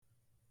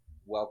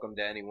Welcome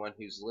to anyone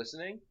who's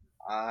listening.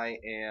 I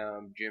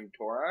am Jim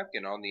Torak,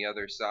 and on the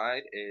other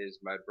side is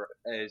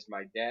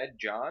my dad,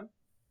 John.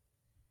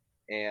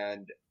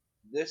 And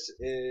this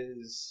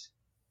is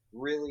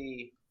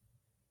really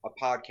a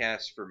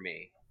podcast for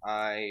me.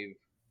 I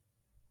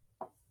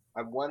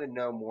want to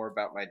know more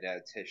about my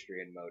dad's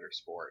history in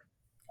motorsport.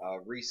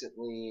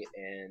 Recently,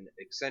 an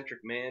eccentric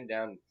man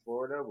down in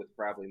Florida with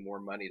probably more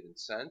money than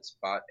sense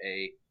bought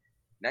a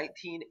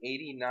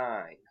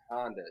 1989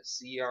 Honda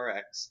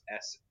CRX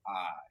SI.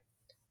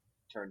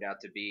 Turned out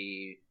to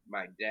be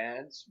my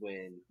dad's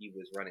when he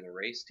was running a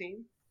race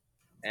team,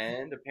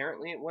 and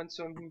apparently it won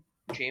some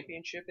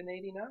championship in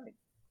 '89.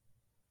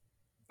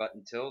 But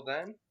until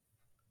then,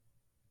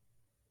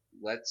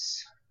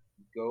 let's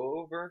go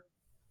over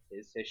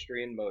his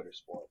history in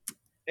motorsport.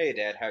 Hey,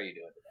 Dad, how you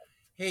doing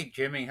Hey,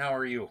 Jimmy, how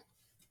are you?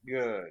 today?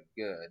 Good,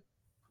 good.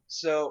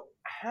 So,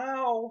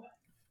 how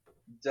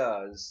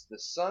does the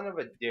son of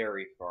a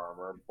dairy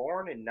farmer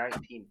born in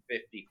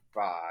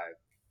 1955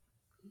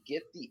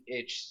 get the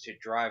itch to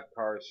drive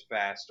cars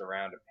fast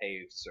around a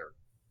paved surface?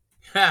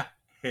 Ha!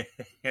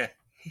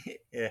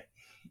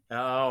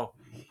 Oh,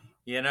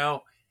 you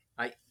know,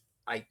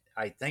 I,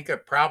 I think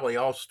it probably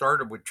all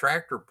started with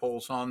tractor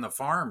pulls on the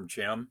farm,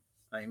 Jim.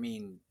 I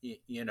mean,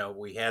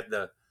 we had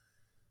the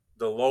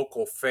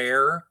local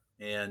fair,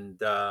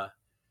 and uh,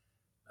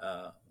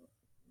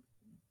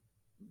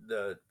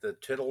 the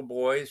Tittle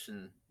boys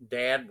and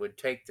Dad would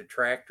take the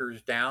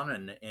tractors down,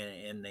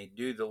 and they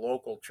do the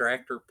local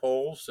tractor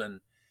pulls, and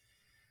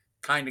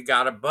kind of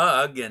got a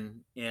bug,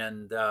 and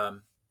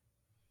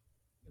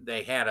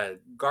they had a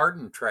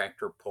garden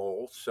tractor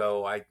pull.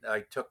 So I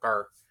took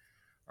our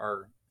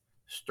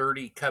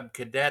sturdy Cub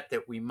Cadet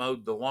that we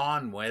mowed the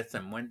lawn with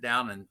and went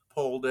down and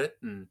pulled it.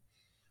 And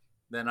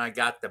then I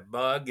got the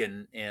bug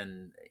and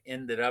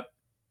ended up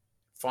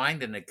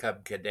finding a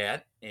Cub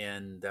Cadet.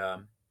 And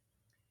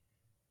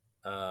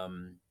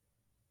um,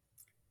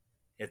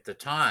 at the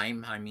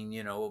time, I mean,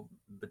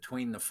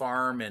 between the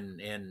farm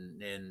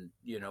and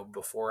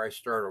before I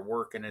started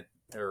working at,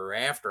 or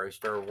after I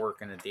started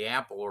working at the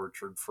apple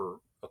orchard for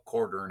a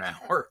quarter an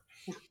hour,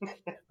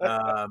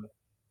 um,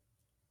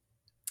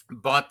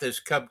 bought this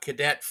Cub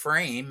Cadet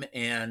frame,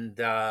 and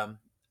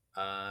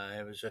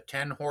it was a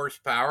 10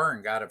 horsepower,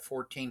 and got a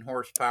 14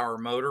 horsepower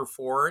motor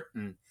for it,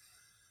 and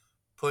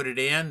put it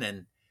in.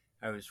 And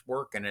I was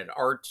working at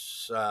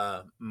Art's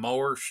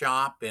mower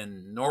shop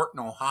in Norton,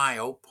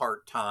 Ohio,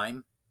 part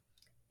time,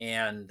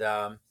 and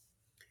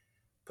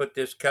put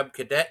this Cub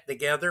Cadet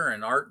together.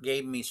 And Art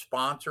gave me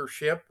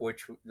sponsorship,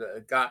 which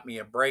got me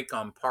a break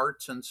on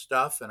parts and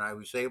stuff, and I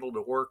was able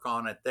to work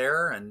on it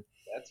there. and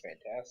That's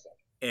fantastic.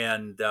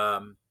 and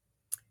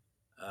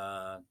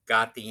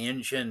got the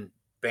engine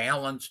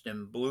balanced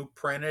and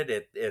blueprinted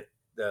at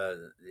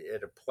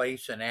a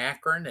place in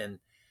Akron, and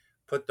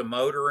put the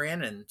motor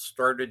in and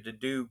started to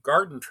do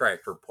garden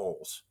tractor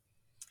pulls.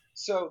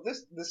 So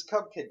this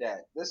Cub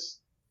Cadet, this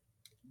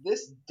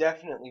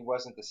definitely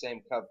wasn't the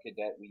same Cub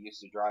Cadet we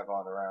used to drive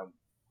on around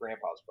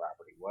Grandpa's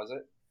property, was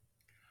it?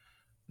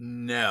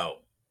 No,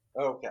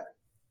 Okay.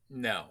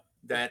 no,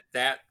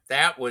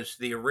 that was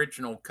the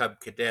original Cub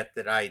Cadet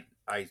that I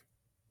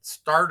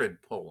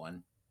started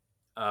pulling,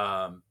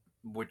 um,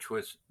 which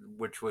was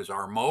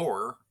our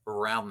mower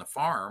around the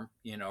farm,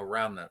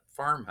 around the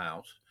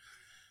farmhouse.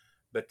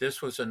 But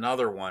this was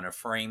another one, a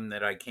frame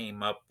that I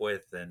came up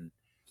with and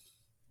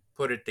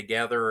put it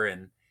together,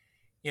 and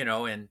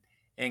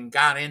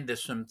got into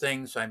some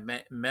things. I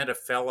met a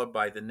fella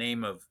by the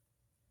name of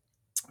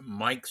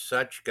Mike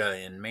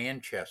Suchka in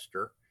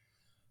Manchester,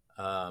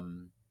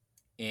 um,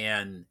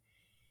 and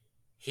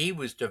he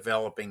was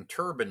developing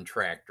turbine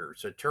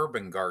tractors, a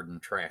turbine garden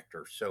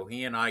tractor. So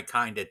he and I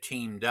kind of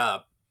teamed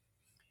up,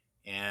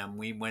 and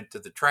we went to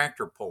the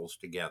tractor pulls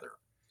together.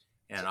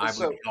 And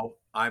So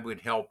I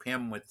would help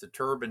him with the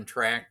turbine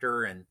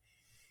tractor,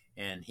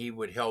 and he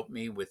would help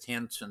me with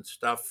hints and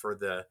stuff for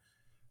the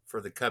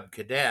Cub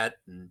Cadet.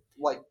 And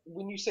like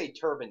when you say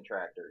turbine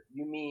tractor,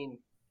 you mean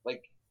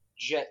like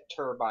jet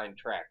turbine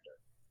tractor.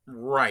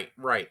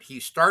 right.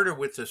 He started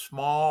with a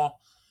small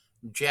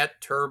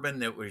jet turbine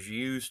that was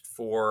used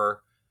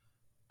for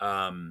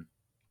um,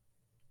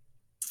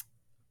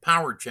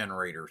 power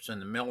generators in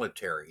the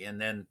military,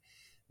 and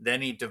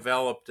then he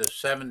developed a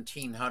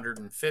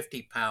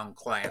 1,750 pound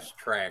class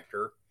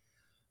tractor,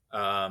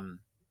 um,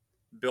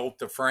 built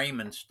the frame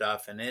and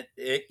stuff, and it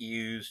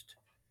used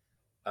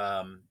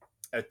um,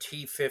 a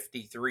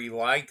T-53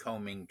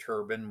 Lycoming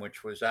turbine,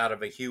 which was out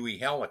of a Huey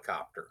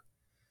helicopter.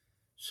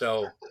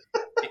 So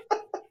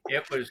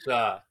it,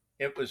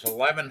 it was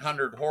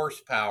 1,100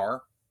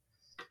 horsepower,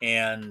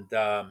 and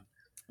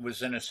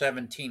was in a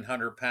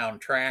 1,700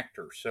 pound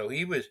tractor. So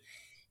he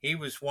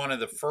was one of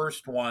the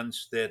first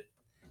ones that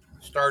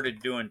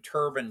started doing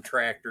turbine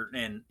tractor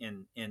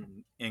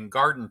in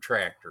garden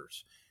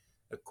tractors.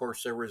 Of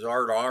course, there was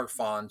Art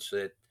Arfons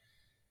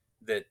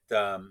that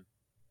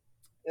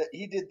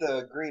He did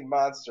the Green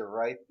Monster,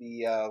 right?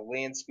 The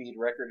land speed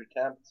record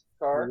attempt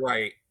car.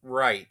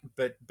 right,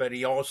 but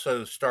he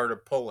also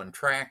started pulling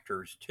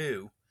tractors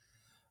too.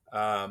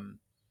 Um,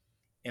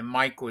 and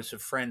Mike was a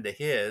friend of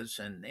his,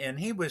 and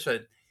he was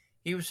an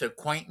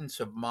acquaintance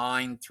of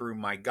mine through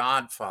my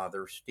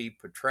godfather, Steve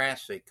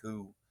Petrasic,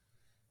 who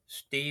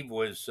Steve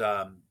was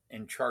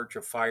in charge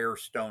of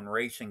Firestone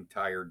racing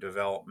tire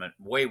development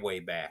way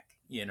back,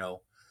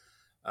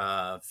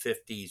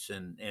 50s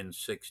and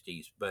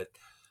 60s. But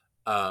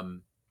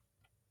um,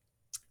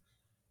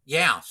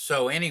 yeah,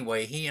 so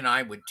anyway, he and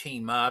I would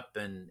team up,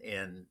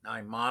 and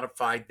I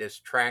modified this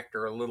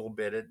tractor a little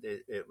bit.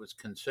 It was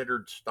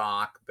considered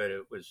stock, but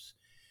it was,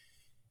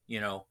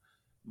 you know,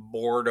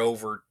 bored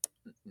over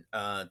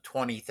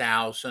 20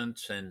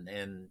 thousandths and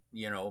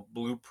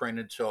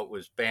blueprinted so it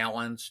was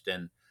balanced,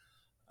 and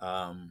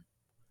um,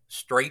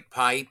 straight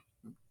pipe,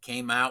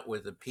 came out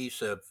with a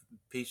piece of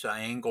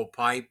angle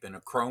pipe and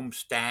a chrome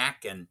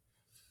stack, and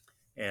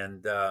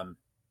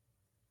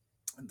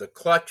the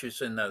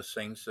clutches in those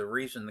things. The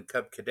reason the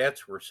Cub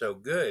Cadets were so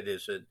good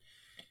is that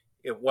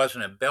it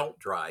wasn't a belt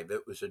drive;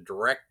 it was a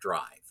direct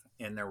drive,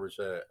 and there was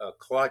a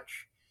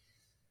clutch.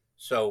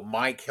 So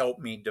Mike helped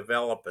me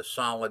develop a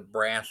solid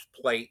brass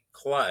plate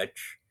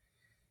clutch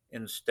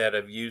instead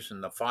of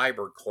using the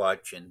fiber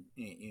clutch. And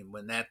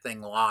when that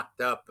thing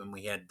locked up and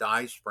we had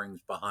die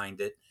springs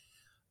behind it,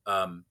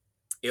 um,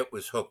 it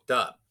was hooked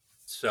up.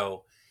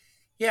 So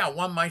yeah,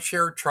 won my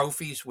share of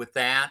trophies with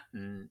that,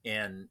 and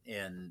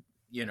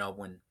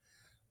when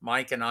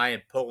Mike and I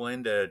had pulled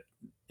into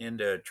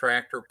a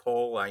tractor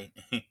pull, I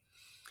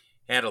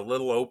had a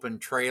little open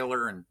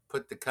trailer and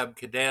put the Cub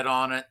Cadet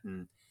on it,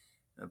 and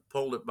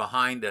pulled it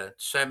behind a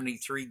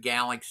 '73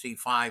 Galaxy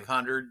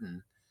 500,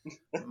 and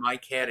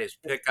Mike had his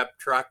pickup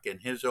truck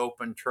and his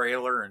open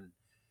trailer, and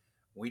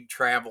we'd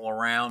travel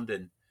around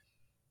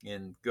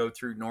and go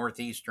through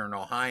northeastern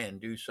Ohio and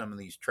do some of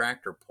these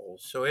tractor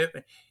pulls. So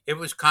it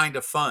was kind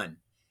of fun,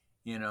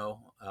 you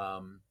know.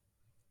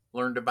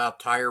 Learned about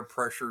tire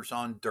pressures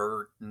on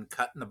dirt and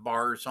cutting the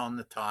bars on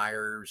the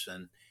tires,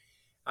 and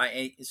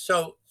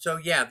so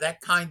yeah,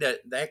 that kind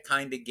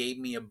of gave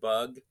me a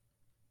bug.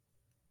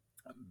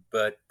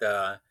 But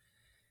as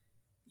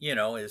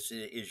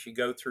you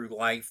go through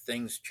life,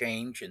 things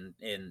change, and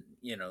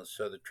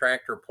so the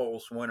tractor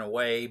pulls went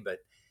away, but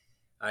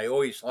I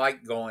always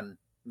liked going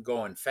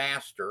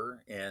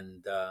faster,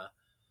 and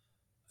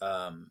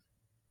um,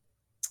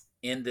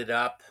 ended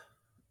up,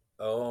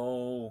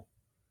 oh,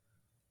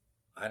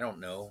 I don't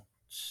know,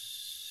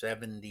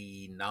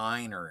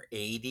 79 or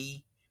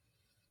 80.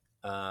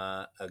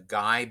 A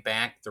guy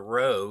back the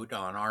road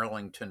on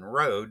Arlington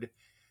Road,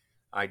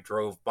 I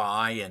drove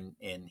by,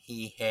 and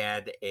he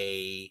had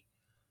a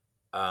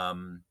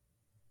um,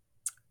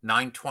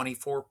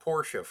 924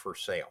 Porsche for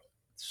sale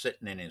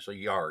sitting in his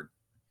yard.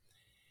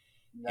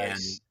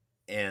 And Nice,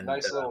 and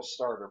nice little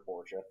starter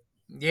Porsche.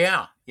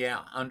 yeah,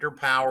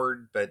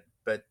 underpowered, but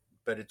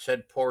it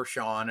said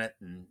Porsche on it,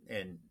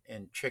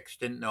 and chicks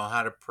didn't know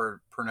how to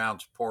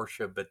pronounce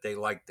Porsche, but they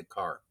liked the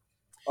car.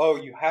 Oh,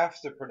 you have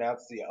to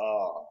pronounce the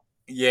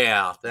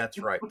Yeah,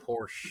 that's right,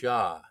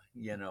 Porsche.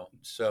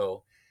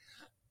 So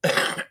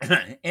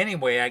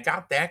anyway, I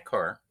got that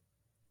car,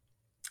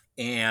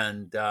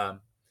 and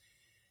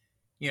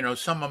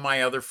some of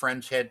my other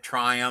friends had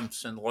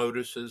Triumphs and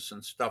Lotuses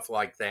and stuff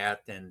like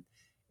that, and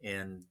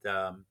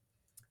um,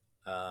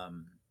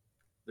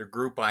 the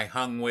group I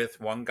hung with,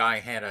 one guy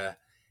had a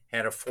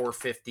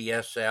 450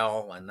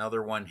 SL,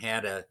 another one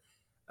had a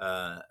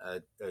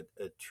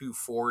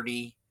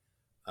 240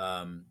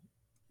 um,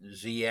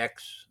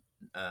 ZX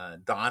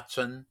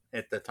Datsun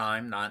at the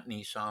time, not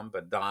Nissan,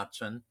 but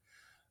Datsun.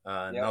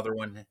 Uh, Yep. another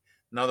one,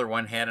 another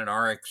one had an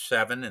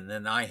RX-7, and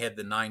then I had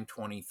the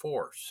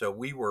 924. So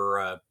we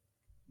were,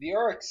 The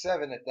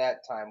RX-7 at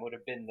that time would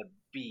have been the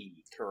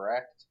B,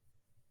 correct?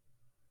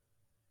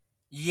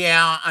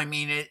 yeah. I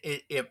mean,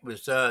 it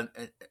was a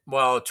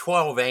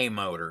 12A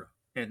motor,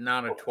 and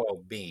not a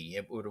 12B.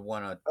 It would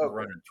have Okay.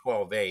 run a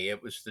 12A.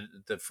 It was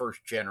the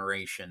first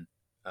generation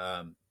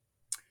um,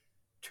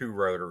 two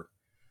rotor,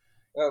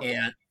 Okay.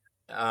 and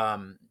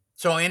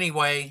so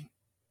anyway,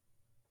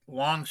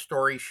 long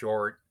story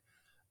short,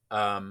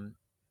 um,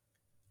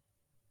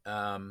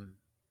 um,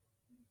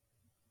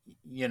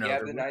 you You know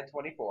have the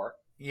 924.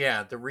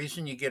 the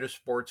reason you get a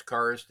sports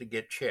car is to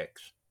get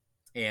chicks,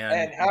 And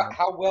and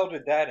how well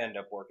did that end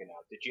up working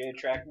out? Did you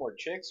attract more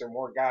chicks or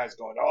more guys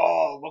going,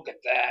 "Oh, look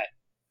at that"?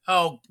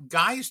 oh,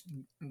 guys,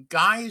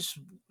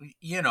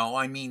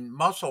 I mean,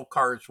 muscle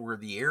cars were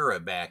the era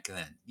back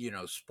then.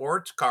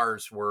 Sports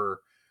cars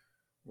were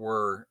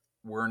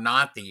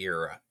not the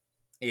era,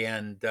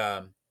 and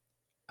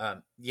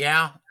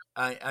yeah,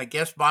 I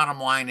guess bottom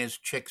line is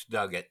chicks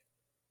dug it.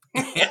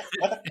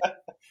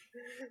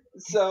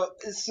 So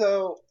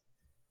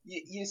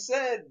you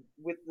said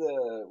with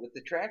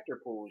the tractor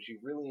pulls you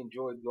really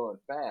enjoyed going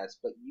fast,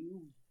 but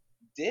you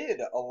did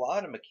a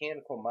lot of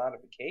mechanical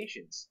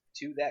modifications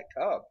to that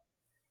Cub.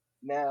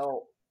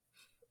 Now,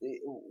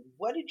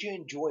 what did you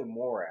enjoy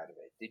more out of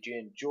it? Did you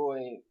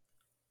enjoy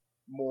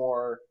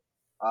more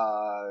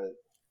uh,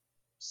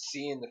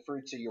 seeing the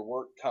fruits of your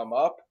work come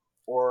up,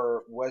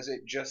 or was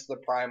it just the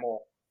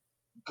primal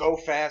go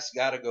fast,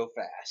 gotta go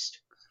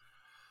fast?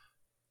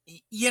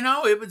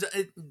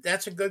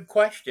 That's a good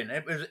question.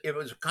 It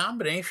was a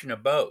combination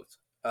of both.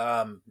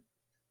 Um,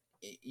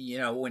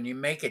 when you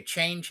make a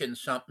change in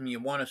something, you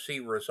want to see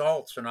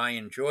results, and I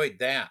enjoyed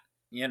that.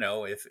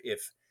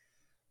 If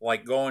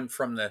like going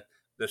from the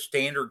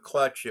standard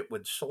clutch it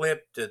would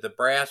slip to the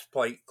brass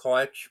plate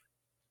clutch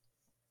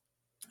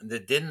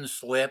that didn't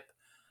slip,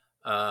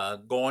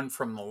 going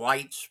from the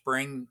light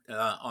spring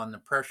on the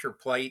pressure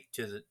plate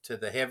to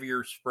the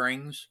heavier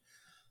springs.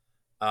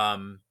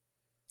 Um,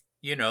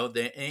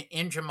 the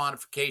engine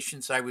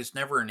modifications. I was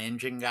never an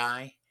engine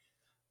guy.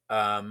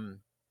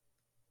 Um,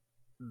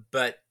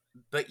 but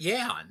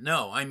yeah,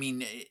 no, I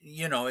mean,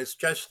 it's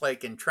just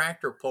like in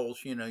tractor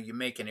pulls. You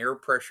make an air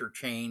pressure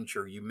change,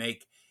 or you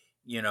make,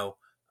 you know,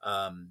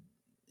 um,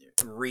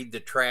 read the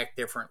track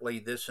differently,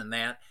 this and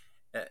that.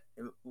 Uh,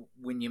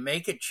 when you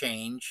make a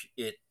change,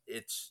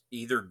 it's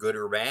either good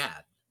or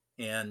bad,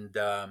 and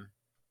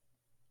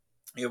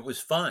it was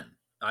fun.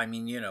 I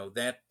mean, you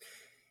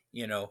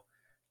know,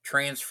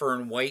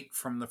 transferring weight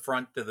from the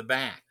front to the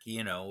back,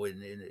 and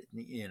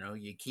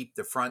you keep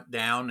the front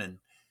down,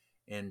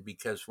 and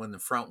because when the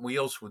front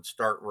wheels would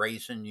start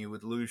racing, you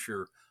would lose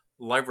your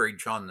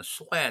leverage on the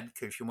sled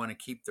because you want to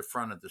keep the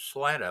front of the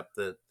sled up,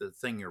 the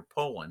thing you're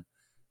pulling.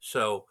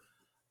 So,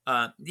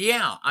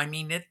 yeah, I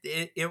mean,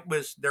 it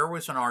was, there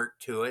was an art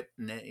to it.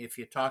 And if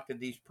you talk to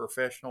these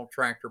professional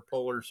tractor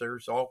pullers,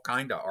 there's all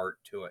kind of art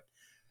to it.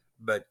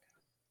 But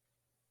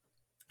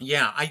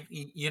yeah,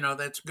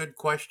 that's a good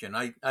question.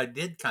 I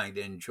did kind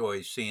of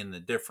enjoy seeing the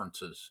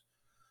differences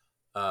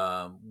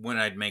when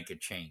I'd make a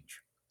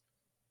change.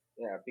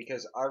 Yeah,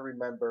 because I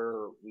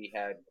remember we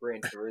had Gran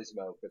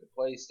Turismo for the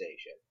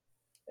PlayStation,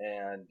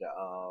 and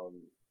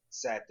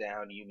sat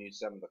down. You knew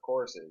some of the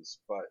courses,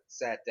 but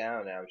sat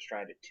down and I was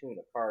trying to tune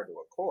a car to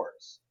a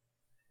course,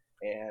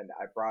 and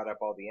I brought up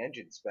all the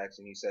engine specs,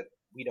 and you said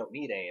we don't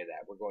need any of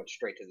that. We're going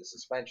straight to the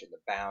suspension, the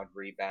bound,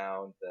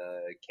 rebound,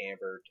 the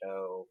camber,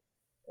 toe,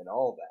 and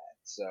all that.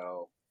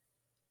 So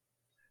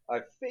I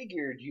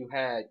figured you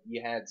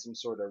had some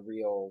sort of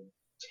real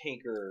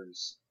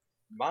tinker's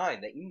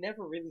mind that you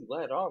never really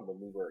let on when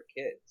we were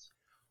kids.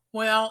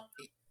 Well,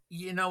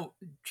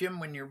 Jim,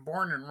 when you're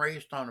born and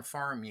raised on a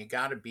farm, you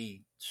got to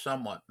be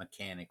somewhat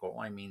mechanical.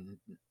 I mean,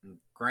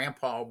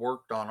 Grandpa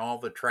worked on all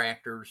the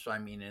tractors. I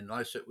mean,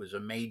 unless it was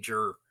a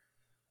major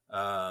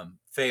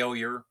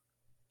failure,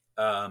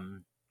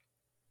 um,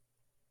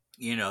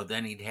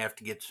 then he'd have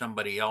to get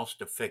somebody else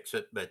to fix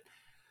it. But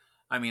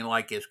I mean,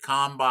 like his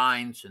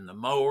combines and the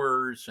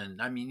mowers,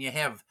 and I mean, you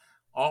have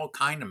all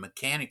kind of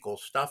mechanical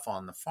stuff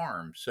on the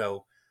farm.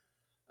 So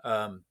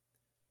um,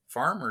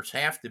 farmers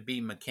have to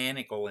be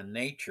mechanical in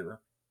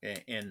nature,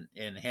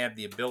 and have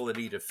the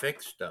ability to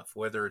fix stuff,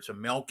 whether it's a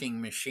milking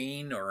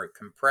machine or a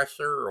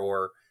compressor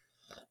or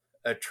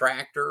a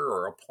tractor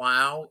or a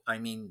plow. I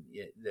mean,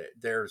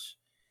 there's,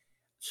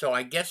 so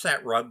I guess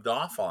that rubbed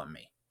off on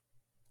me.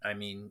 I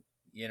mean,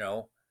 you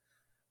know,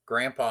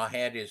 Grandpa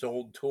had his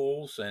old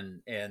tools,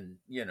 and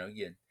you,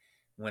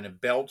 when a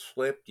belt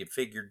slipped, you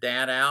figured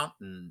that out,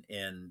 and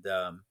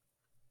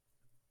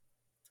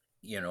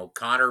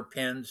cotter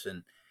pins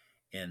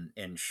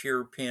and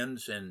shear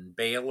pins and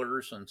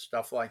balers and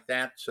stuff like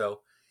that.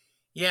 So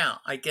yeah,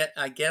 I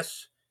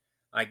guess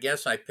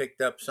I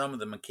picked up some of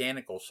the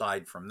mechanical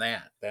side from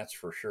that. That's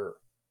for sure.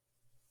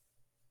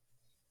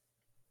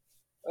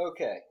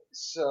 Okay,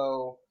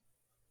 so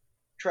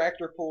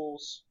tractor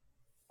pulls.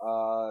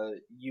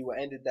 You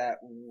ended that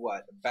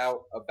what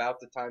about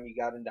the time you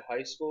got into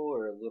high school,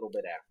 or a little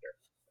bit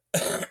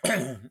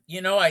after?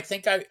 I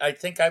think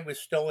I was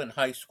still in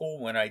high school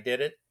when I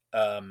did it.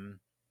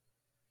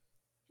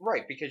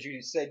 Right, because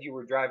you said you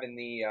were driving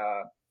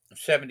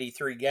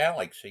 73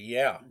 Galaxy,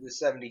 yeah. the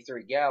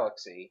 '73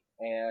 Galaxy,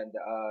 and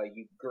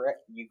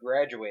you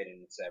graduated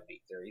in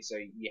 '73, so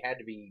you had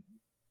to be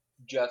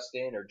just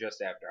in or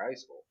just after high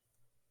school.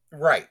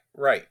 Right,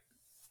 right,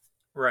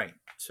 right.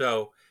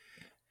 So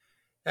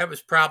that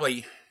was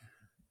probably,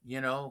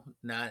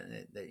 not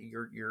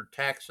you're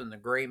taxing the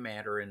gray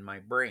matter in my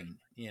brain.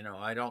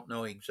 I don't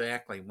know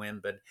exactly when,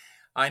 but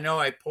I know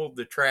I pulled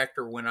the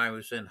tractor when I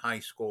was in high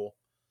school.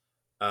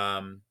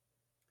 Um,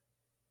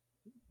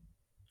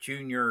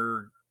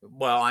 Junior,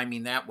 well, I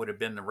mean that would have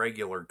been the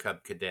regular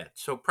Cub Cadet.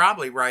 So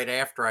probably right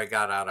after I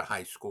got out of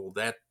high school,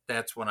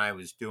 that's when I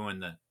was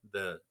doing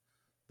the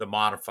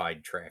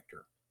modified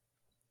tractor.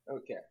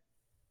 Okay,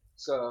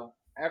 so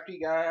after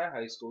you got out of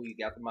high school, you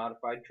got the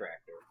modified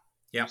tractor.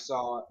 Yep.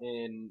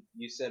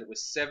 You said it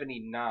was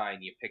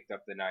 '79. You picked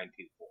up the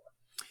 924.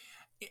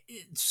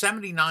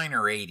 79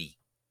 or 80,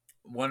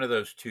 one of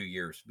those 2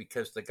 years,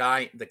 because the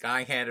guy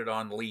had it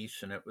on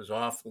lease and it was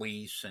off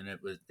lease, and it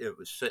was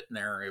sitting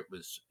there. It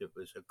was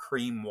a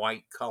cream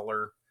white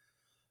color.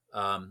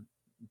 um,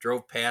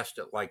 Drove past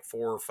it like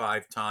 4 or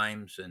 5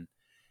 times,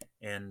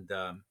 and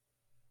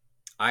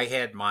I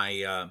had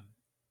my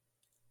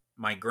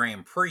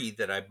Grand Prix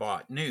that I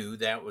bought new.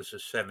 That was a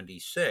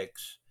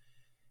 '76,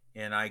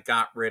 and I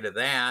got rid of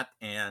that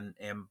and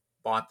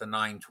bought the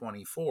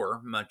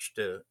 924, much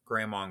to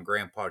Grandma and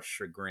Grandpa's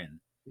chagrin.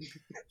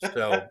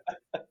 So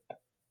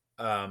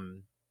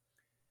um,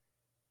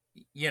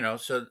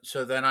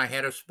 so then I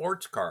had a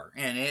sports car,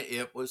 and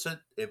it was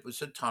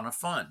a ton of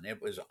fun.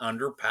 It was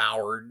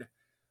underpowered,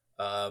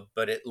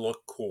 but it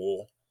looked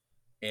cool,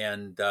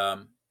 and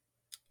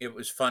it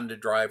was fun to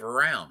drive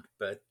around.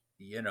 But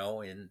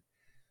in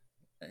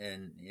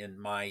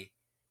my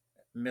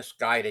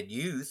misguided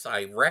youth,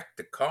 I wrecked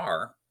the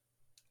car.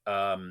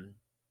 Um,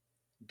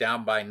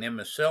 Down by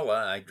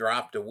Nimisila, I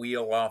dropped a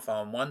wheel off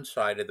on one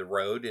side of the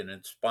road, and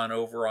it spun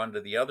over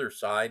onto the other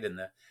side, and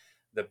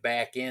the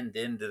back end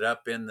ended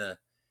up in the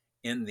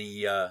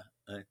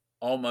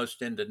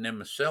almost into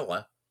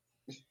Nimisila.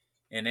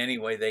 And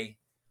anyway, they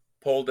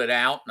pulled it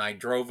out, and I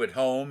drove it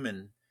home,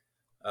 and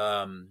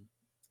um,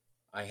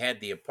 I had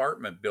the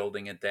apartment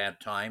building at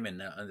that time,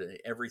 and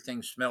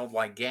everything smelled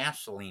like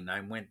gasoline. I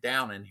went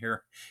down, and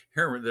here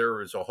there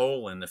was a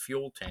hole in the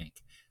fuel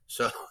tank,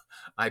 so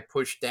I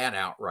pushed that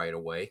out right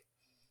away.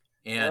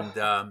 And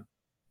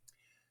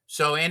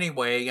so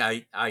anyway,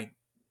 I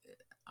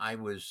I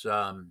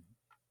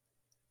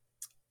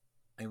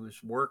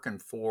was working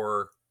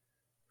for,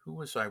 who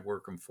was I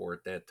working for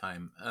at that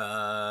time?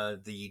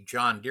 The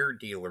John Deere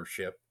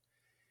dealership,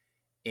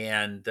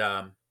 and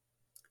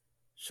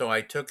so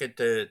I took it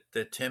to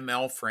Tim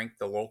Elfrink,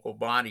 the local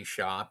body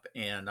shop,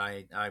 and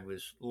I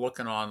was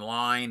looking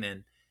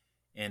online,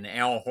 and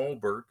Al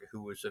Holbert,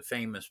 who was a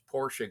famous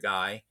Porsche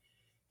guy,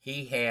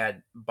 he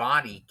had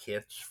body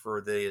kits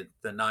for the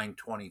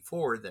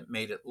 924 that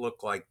made it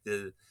look like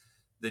the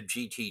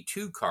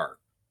GT2 car.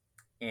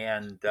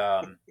 And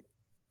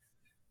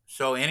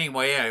so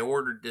anyway, I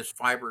ordered this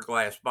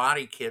fiberglass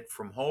body kit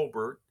from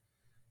Holbert,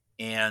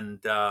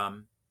 and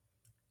L.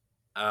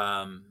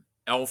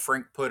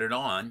 Frank put it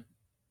on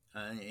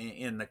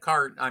in the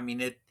cart. I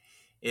mean, it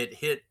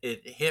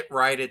hit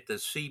right at the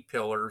C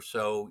pillar,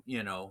 so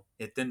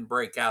it didn't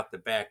break out the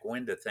back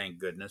window. Thank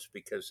goodness,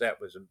 because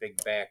that was a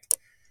big back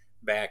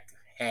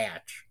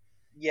hatch.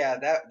 Yeah,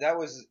 the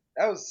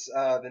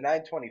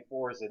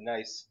 924 is a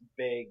nice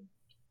big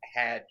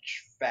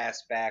hatch,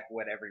 fastback,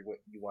 whatever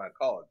you want to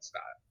call it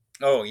style.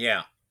 Oh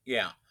yeah,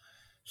 yeah.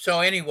 So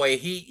anyway,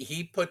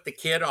 he put the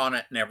kit on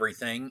it and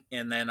everything,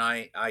 and then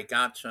I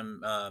got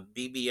some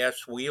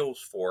BBS wheels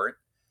for it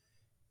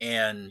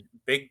and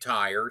big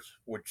tires,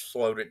 which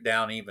slowed it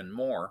down even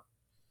more.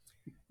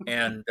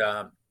 And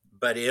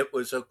but it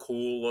was a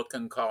cool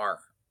looking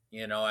car.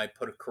 I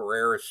put a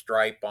Carrera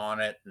stripe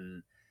on it,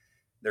 and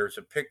there's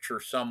a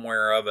picture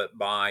somewhere of it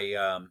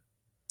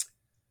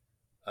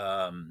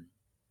um,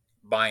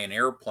 by an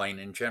airplane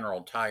in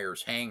General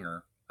Tires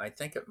hangar. I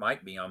think it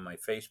might be on my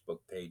Facebook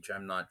page.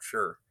 I'm not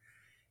sure.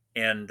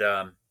 And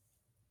I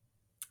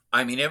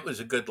mean, it was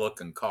a good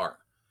looking car.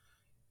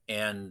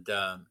 And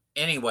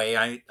anyway,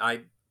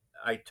 I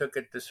took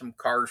it to some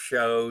car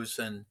shows,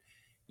 and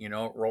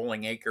at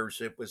Rolling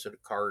Acres, it was at a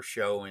car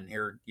show, and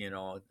here,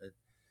 a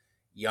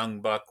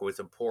young buck with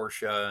a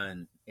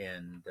Porsche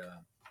and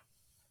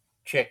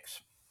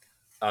chicks.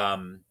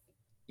 Um,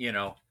 you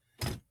know,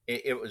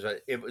 it was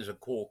a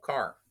cool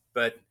car.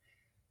 But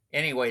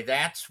anyway,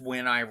 that's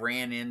when I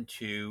ran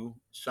into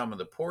some of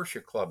the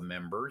Porsche Club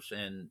members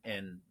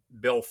and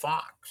Bill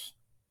Fox,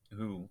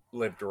 who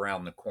lived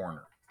around the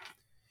corner.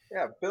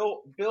 Yeah,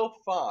 Bill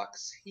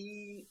Fox.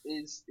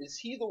 Is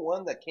he the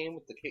one that came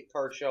with the kit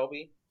car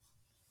Shelby?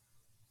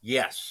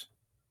 Yes,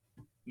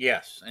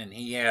 yes, and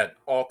he had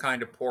all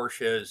kind of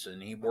Porsches,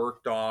 and he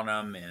worked on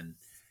them, and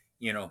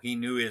he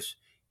knew his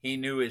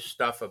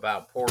stuff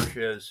about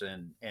Porsches,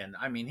 and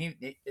I mean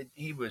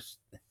he was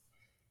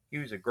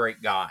a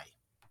great guy.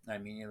 I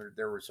mean,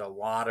 there was a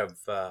lot of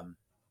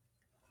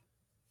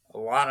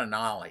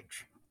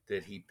knowledge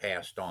that he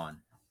passed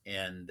on,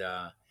 and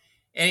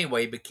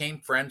anyway,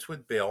 became friends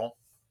with Bill,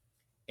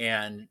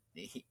 and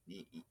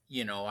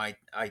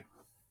I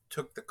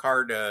took the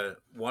car to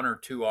one or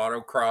two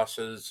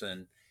autocrosses,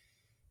 and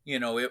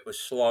it was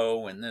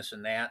slow and this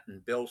and that,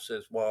 and Bill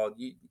says, well,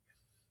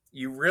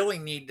 you really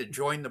need to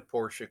join the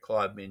Porsche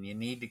Club, and you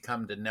need to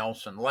come to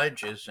Nelson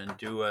Ledges and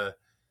do a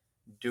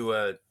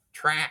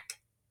track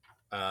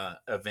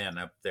event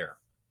up there.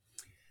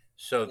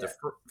 So the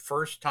Yeah.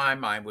 first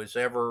time I was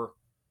ever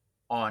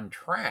on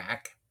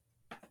track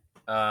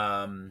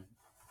um,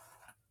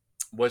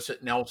 was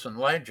at Nelson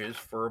Ledges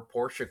for a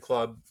Porsche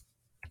Club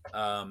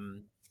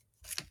um,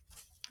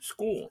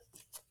 school,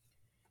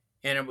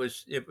 and it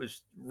was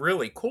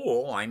really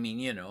cool. I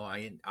mean,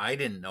 I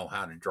didn't know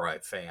how to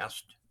drive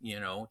fast.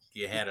 You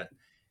had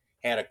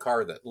a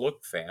car that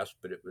looked fast,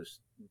 but it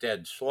was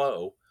dead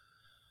slow.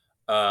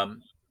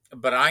 Um,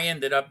 but I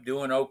ended up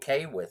doing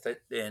okay with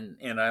it,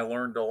 and I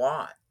learned a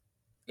lot.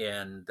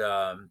 And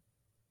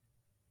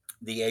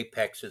the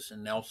apexes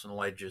and Nelson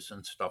ledges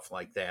and stuff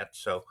like that.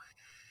 So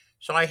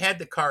I had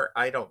the car.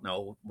 I don't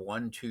know,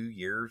 1-2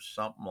 years,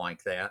 something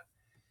like that.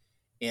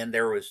 And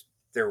there was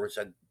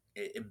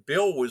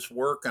Bill was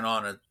working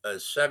on a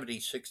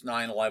 76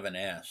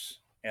 911S,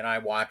 and I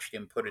watched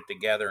him put it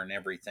together and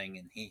everything.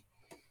 And he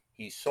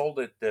sold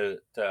it to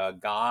a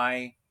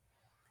guy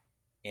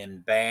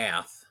in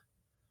Bath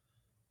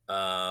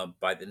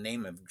by the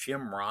name of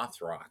Jim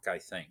Rothrock, I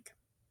think,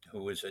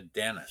 who was a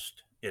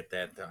dentist at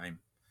that time.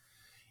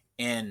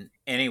 And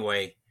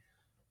anyway,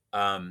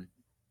 um,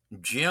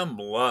 Jim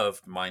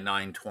loved my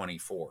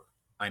 924.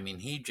 I mean,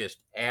 he just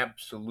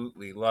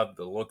absolutely loved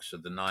the looks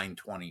of the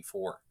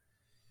 924.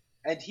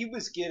 And he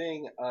was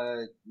getting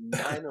a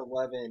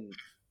 911S,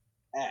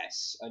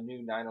 a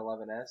new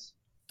 911S,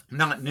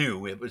 Not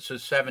new. It was a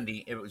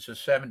 70. It was a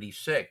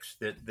 76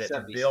 that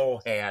Bill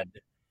 76. had.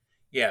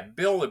 Yeah,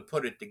 Bill had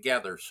put it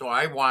together. So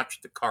I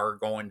watched the car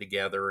going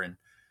together, and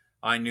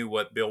I knew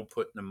what Bill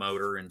put in the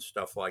motor and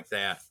stuff like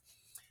that.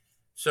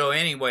 So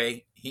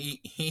anyway, he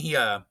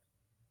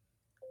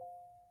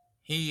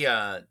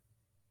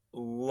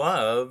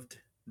loved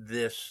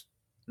this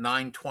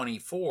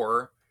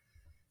 924.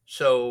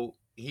 So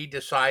he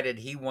decided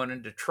he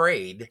wanted to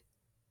trade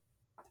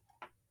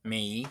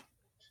me,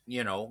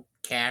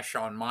 cash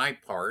on my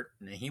part,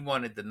 and he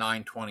wanted the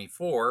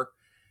 924,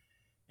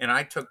 and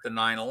I took the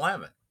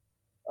 911.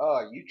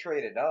 Oh, you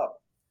traded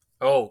up.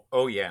 Oh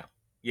yeah,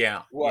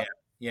 yeah, yeah, Well,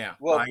 yeah.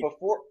 well,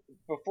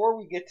 before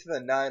we get to the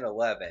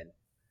 911,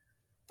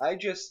 I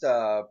just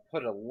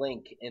put a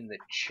link in the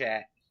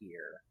chat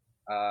here.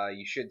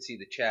 You should see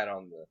the chat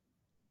on the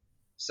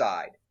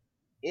side.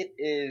 It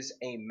is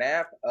a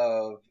map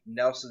of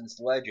Nelson's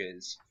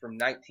Ledges from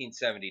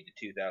 1970 to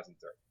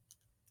 2003.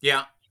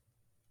 Yeah.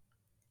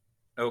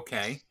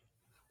 Okay.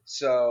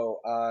 So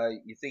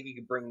you think you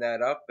could bring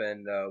that up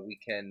and we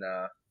can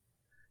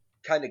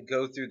kind of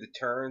go through the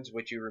turns,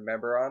 what you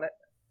remember on it?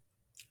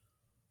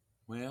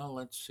 Well,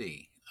 let's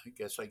see. I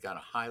guess I got to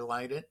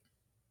highlight it.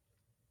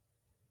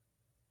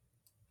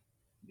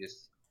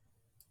 Just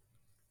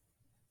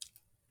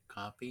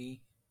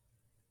Copy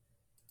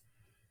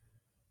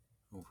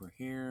over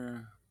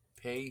here.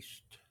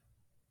 Paste.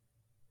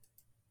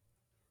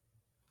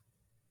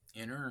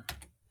 Enter.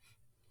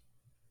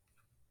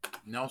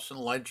 Nelson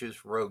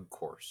Ledges Road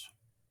Course.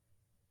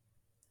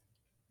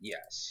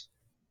 yes.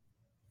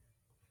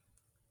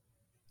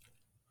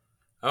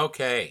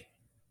 Okay.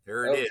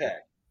 There it is. Okay.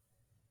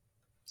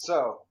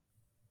 So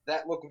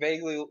that looked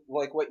vaguely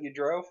like what you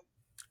drove.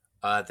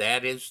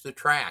 That is the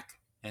track.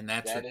 And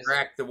that's a That is.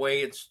 track the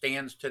way it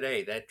stands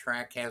today. That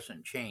track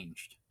hasn't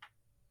changed.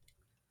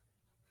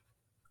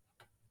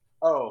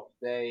 Oh,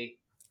 they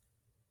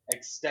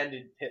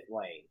extended pit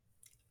lane.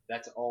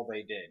 That's all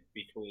they did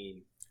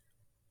between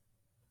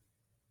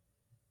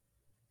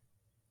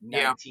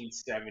Yeah.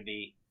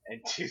 1970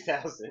 and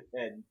 2000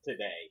 and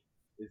today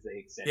is they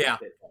extended Yeah.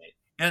 pit lane.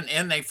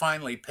 And they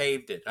finally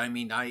paved it. I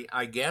mean,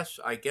 I guess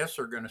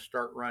they're going to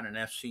start running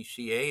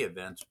FCCA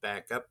events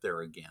back up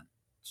there again.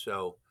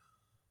 So,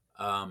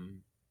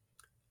 um,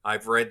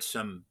 I've read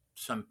some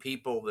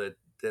people that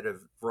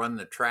have run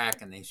the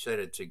track, and they said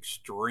it's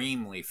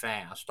extremely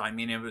fast. I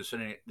mean, it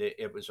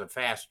was a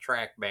fast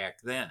track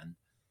back then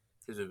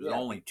because it was Yeah,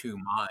 only 2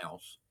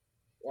 miles.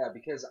 yeah,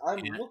 because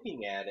I'm And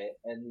looking at it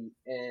and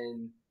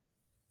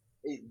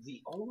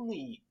the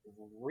only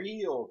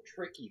real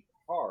tricky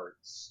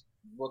parts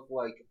look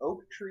like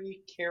Oak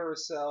Tree,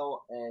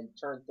 Carousel, and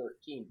Turn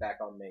 13 back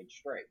on Main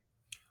Straight.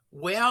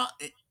 well,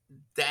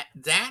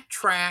 that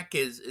track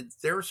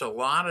there's a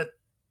lot of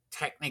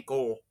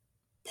technical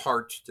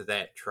parts to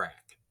that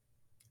track.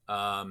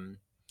 Um,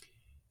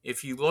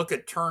 if you look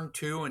at turn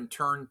 2 and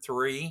turn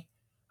 3,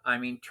 I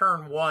mean,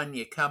 turn 1,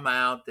 you come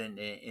out and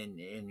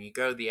you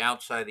go the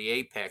outside of the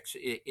apex.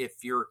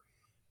 If you're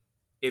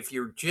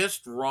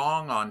just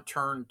wrong on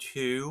turn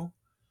 2,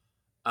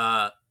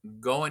 uh,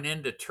 going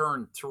into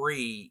turn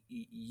 3,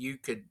 you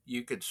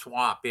could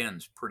swap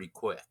ends pretty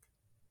quick.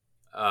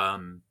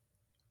 Um,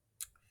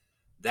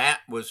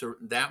 that was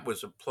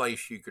a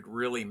place you could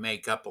really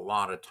make up a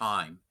lot of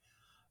time.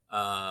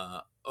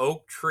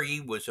 Oak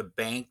Tree was a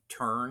bank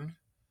turn.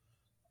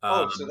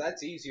 Oh, so Um,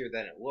 that's easier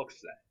than it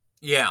looks then.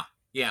 yeah,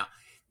 yeah.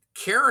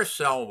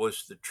 Carousel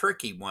was the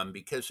tricky one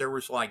because there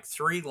was like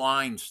 3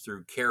 lines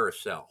through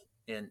Carousel,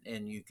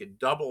 and you could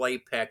double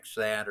apex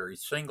that or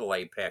single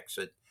apex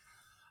it.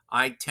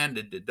 I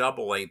tended to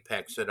double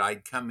apex it.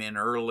 I'd come in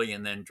early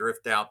and then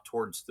drift out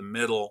towards the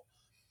middle,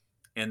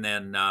 and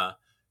then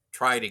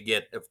try to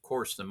get, of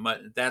course,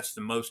 that's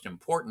the most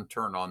important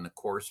turn on the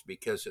course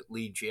because it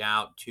leads you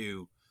out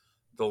to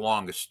the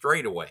longest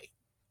straightaway.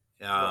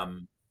 Right.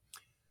 Um,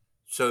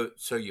 so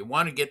you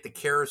want to get the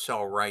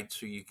carousel right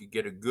so you could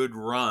get a good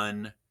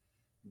run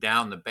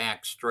down the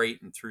back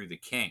straight and through the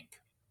kink.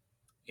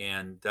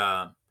 And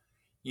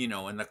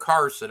in the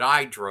cars that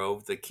I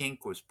drove, the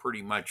kink was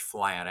pretty much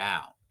flat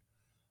out.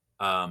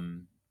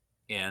 Um,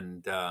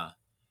 and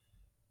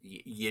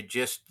you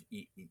just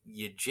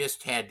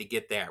had to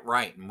get that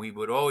right, and we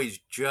would always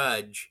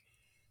judge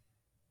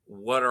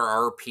what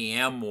our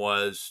RPM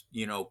was,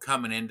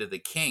 coming into the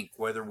kink,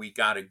 whether we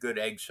got a good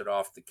exit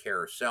off the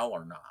carousel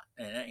or not.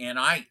 And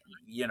I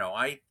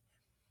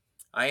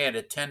had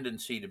a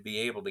tendency to be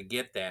able to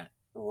get that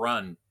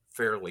run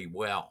fairly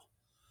well.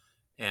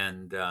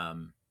 And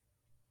I've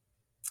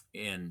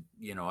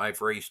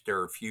raced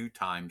there a few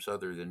times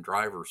other than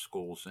driver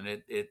schools, and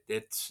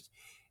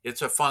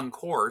it's a fun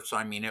course.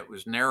 I mean, it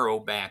was narrow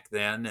back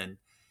then, and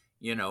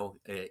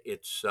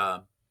it's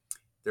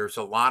there's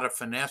a lot of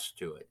finesse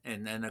to it.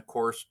 And then, of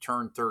course,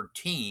 turn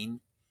 13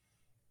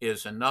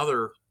 is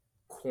another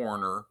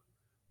corner,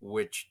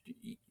 which,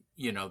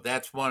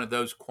 that's one of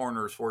those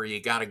corners where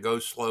you got to go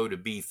slow to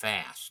be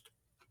fast.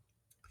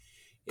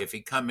 If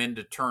you come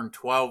into turn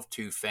 12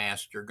 too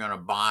fast, you're going to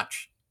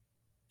botch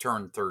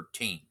turn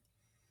 13.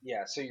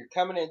 Yeah, so you're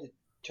coming into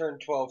turn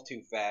 12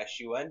 too fast.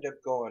 You end up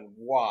going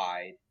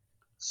wide.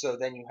 So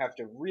then you have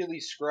to really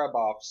scrub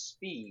off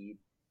speed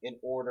in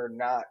order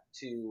not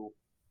to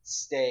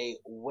stay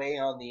way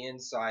on the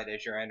inside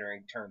as you're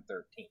entering turn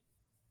 13.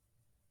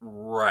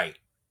 Right,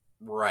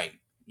 right.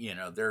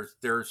 There's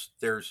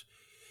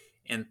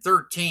in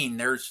 13,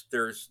 there's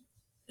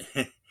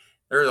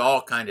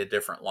all kind of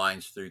different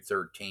lines through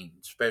 13,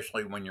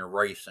 especially when you're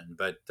racing.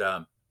 But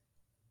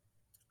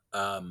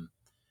um,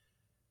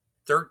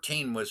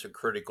 13 was a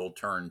critical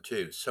turn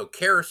too. So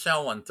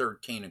carousel and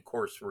 13, of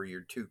course, were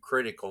your two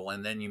critical,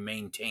 and then you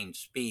maintain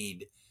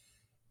speed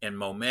and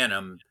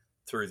momentum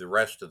through the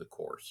rest of the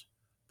course.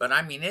 But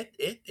I mean,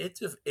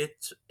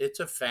 it's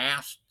a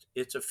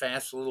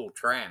fast little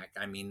track.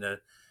 I mean,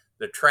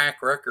 the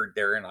track record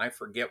there, and I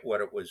forget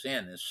what it was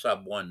in, is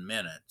sub 1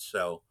 minute.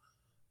 So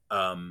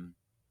um,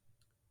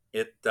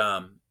 it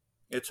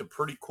it's a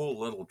pretty cool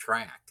little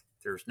track.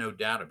 There's no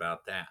doubt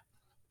about that.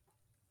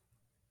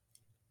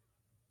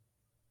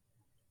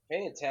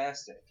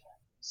 Fantastic.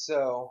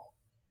 So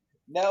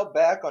now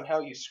back on how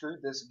you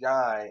screwed this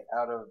guy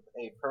out of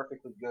a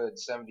perfectly good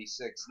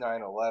 76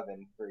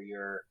 911 for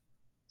your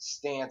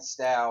stanced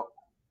out,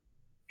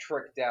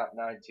 tricked out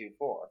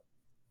 924.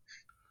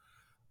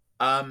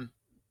 Um,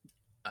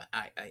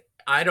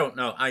 I don't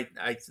know.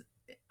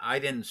 I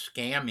didn't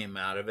scam him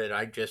out of it.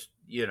 I just,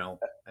 he No,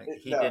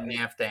 didn't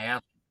have to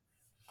ask.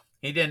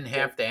 He didn't it,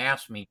 have to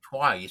ask me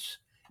twice.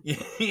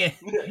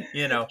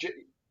 you know.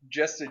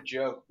 just a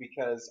joke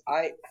because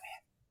I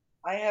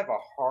have a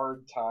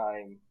hard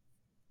time,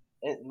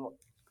 and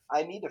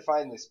I need to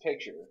find this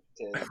picture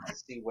to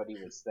see what he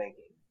was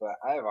thinking, but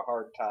I have a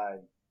hard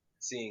time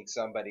seeing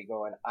somebody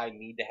going, I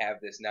need to have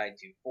this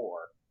 924.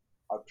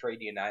 I'll trade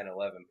you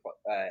 911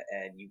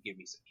 and you give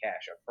me some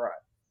cash up front.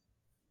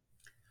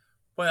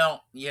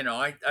 Well,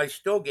 I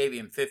still gave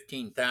him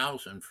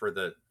 15,000 for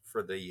the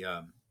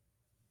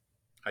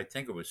I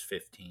think it was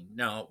 15.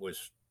 No,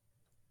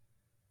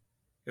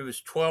 it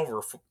was 12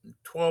 or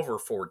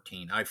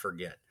 14, I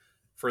forget,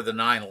 for the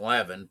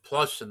 911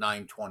 plus the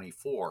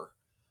 924.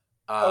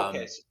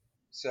 Okay, Um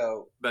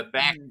so but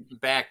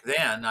back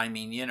then, I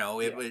mean, yeah,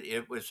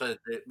 it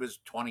was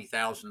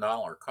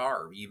 $20,000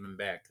 car even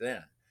back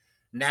then.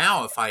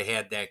 Now, if I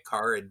had that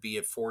car, it'd be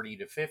a $40,000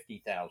 to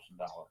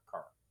 $50,000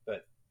 car.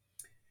 But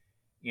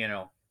you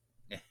know,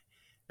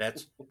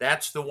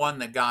 that's the one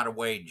that got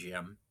away,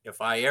 Jim.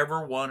 If I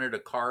ever wanted a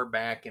car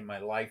back in my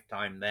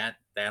lifetime,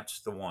 that's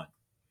the one.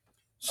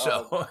 uh,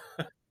 So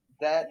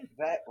that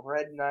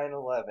red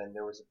 911,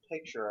 there was a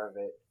picture of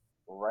it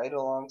right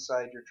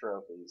alongside your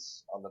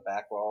trophies on the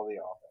back wall of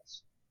the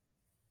office.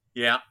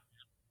 yeah,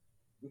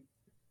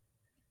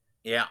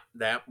 yeah,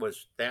 that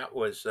was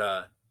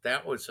a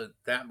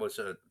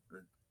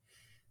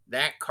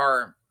that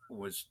car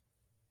was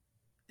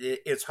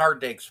it's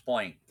hard to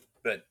explain,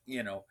 but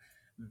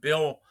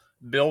Bill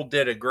Bill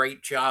did a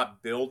great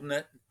job building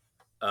it.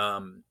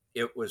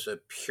 It was a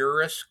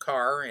purist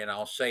car, and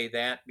I'll say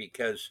that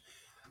because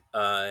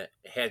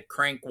had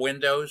crank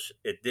windows.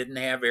 It didn't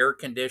have air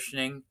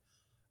conditioning.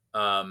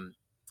 Um,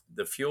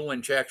 the fuel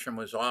injection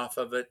was off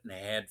of it, and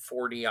it had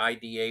 40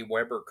 IDA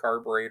Weber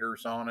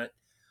carburetors on it.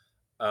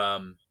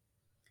 Um,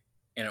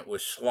 and it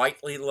was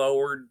slightly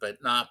lowered,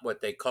 but not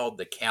what they called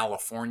the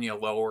California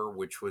lower,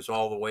 which was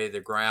all the way to the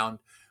ground,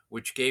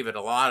 which gave it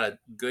a lot of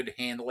good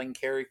handling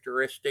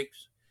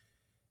characteristics.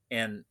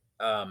 And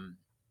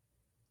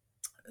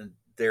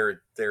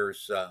there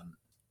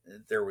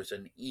was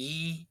an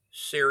E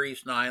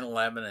series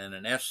 911 and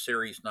an S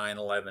series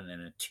 911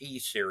 and a T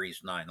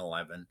series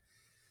 911.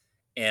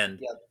 And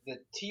Yeah, the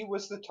T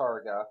was the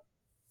Targa.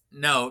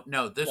 no,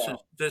 No.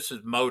 this is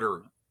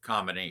motor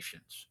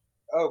combinations.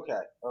 Okay,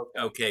 okay.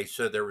 Okay,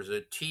 so there was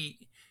a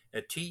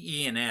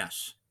TE and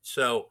S.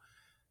 So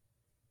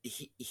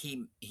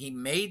he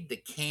made the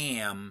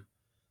cam,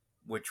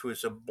 which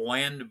was a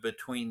blend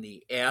between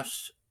the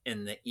S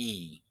and the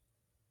E,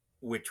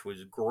 which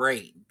was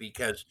great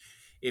because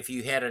if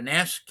you had an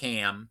S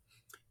cam,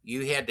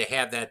 you had to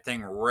have that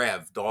thing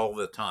revved all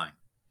the time,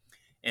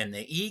 and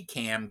the E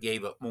cam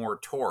gave it more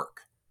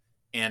torque,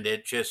 and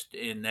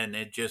then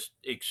it just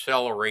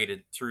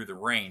accelerated through the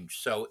range.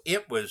 So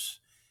it was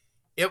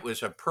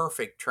a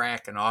perfect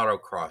track and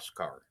autocross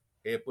car.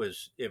 It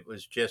was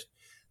just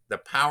the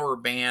power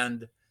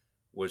band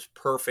was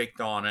perfect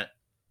on it.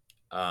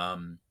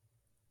 Um,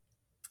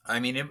 I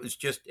mean, it was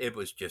just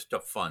a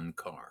fun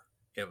car.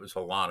 It was a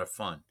lot of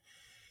fun,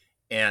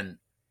 and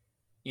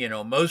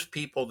most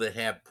people that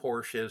have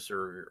Porsches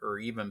or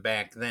even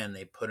back then,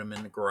 they put them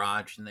in the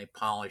garage and they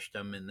polished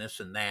them and this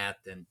and that,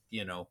 and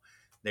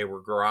they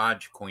were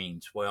garage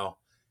queens. Well,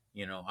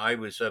 I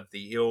was of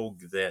the ilk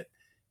that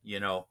you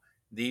know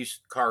these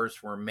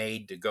cars were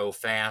made to go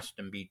fast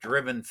and be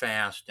driven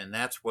fast, and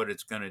that's what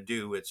it's going to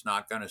do. It's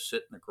not going to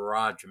sit in the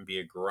garage and be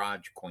a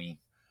garage queen,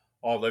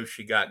 although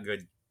she got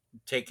good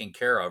taken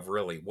care of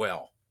really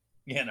well.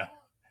 You know,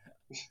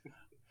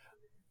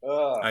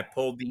 Uh, I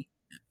pulled the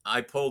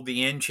I pulled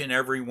the engine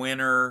every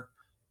winter,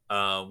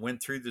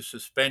 went through the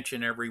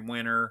suspension every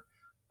winter.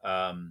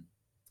 Um,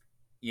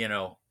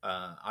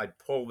 I'd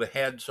pull the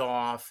heads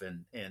off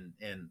and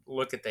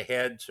look at the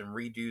heads and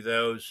redo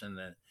those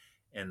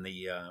and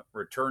the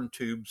return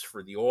tubes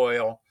for the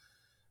oil.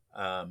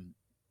 Um,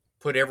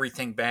 put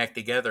everything back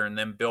together, and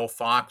then Bill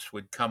Fox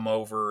would come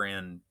over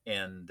and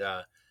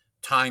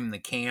time the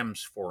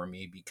cams for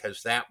me,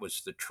 because that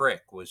was the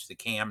trick, was the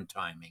cam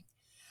timing.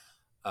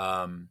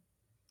 Um,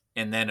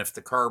 and then if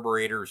the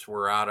carburetors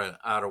were out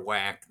of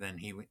whack, then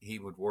he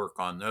would work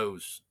on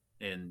those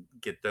and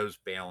get those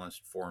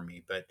balanced for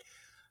me. But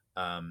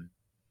um,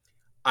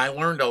 I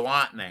learned a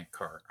lot in that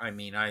car. I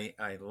mean, I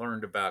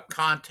learned about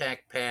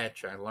contact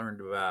patch. I learned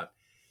about,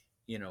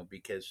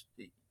 because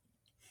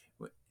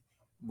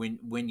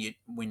when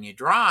you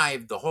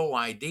drive, the whole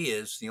idea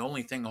is the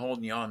only thing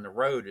holding you on the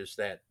road is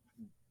that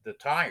the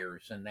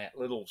tires and that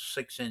little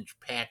 6-inch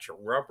patch of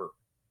rubber.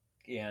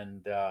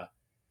 And the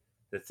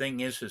thing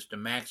is to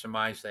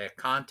maximize that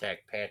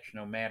contact patch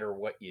no matter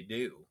what you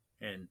do.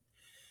 And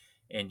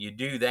you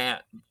do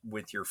that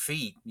with your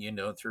feet,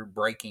 through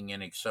braking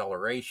and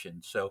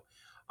acceleration. So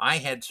I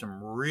had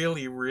some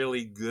really,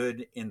 really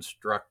good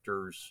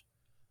instructors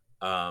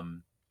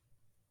um,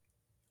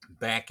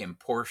 back in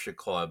Porsche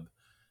Club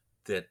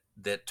that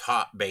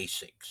taught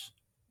basics.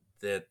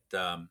 That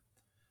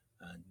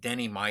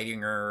Denny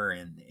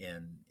Meitinger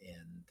and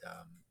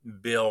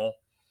Bill.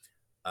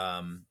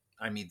 I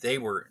mean, they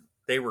were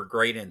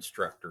great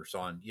instructors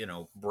on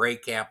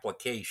brake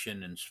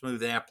application and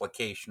smooth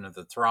application of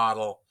the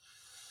throttle.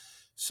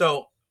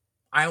 So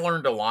I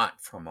learned a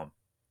lot from them,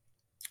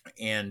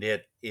 and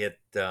it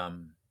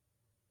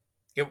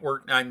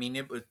worked. I mean,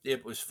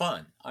 it was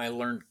fun. I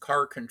learned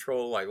car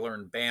control. I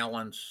learned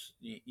balance.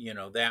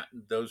 That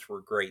those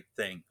were great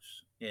things,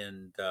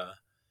 and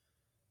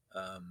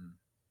um,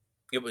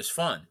 it was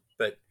fun.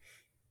 But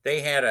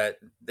they had a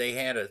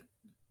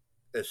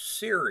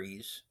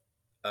series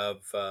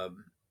of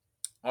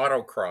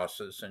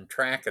autocrosses and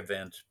track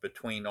events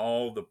between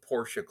all the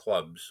Porsche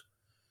clubs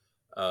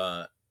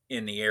uh,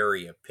 in the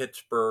area: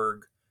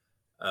 Pittsburgh,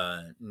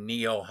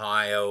 Knee,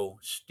 Ohio,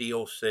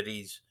 Steel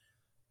Cities,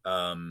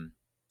 um,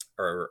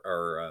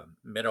 or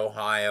Mid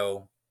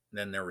Ohio.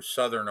 Then there was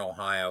Southern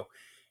Ohio,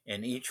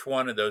 and each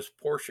one of those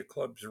Porsche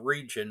clubs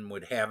region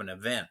would have an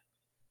event,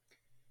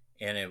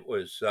 and it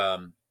was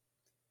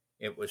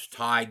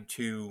tied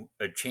to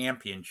a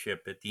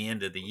championship at the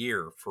end of the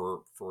year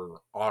for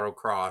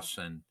autocross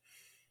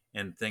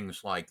and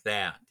things like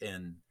that.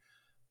 And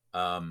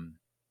um,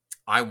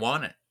 I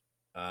won it.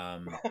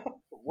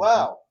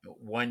 wow.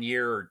 1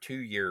 year or 2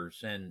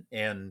 years, and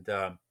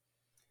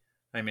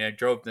I mean, I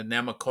drove to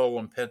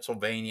Nemacolin,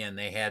 Pennsylvania, and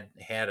they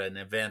had an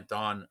event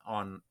on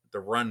the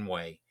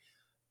runway.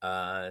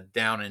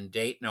 Down in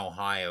Dayton,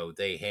 Ohio,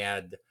 they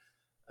had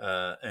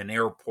an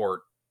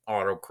airport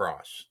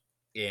autocross,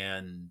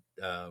 and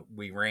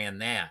we ran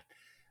that.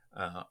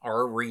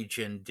 Our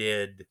region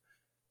did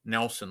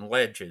Nelson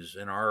Ledges,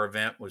 and our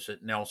event was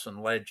at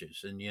Nelson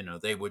Ledges, and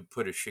they would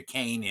put a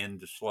chicane in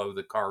to slow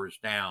the cars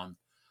down.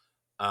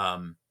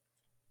 Um,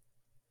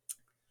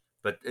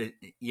 but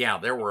yeah,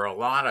 there were a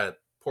lot of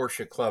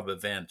Porsche Club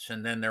events,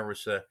 and then there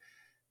was the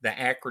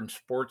Akron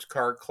Sports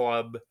Car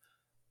Club.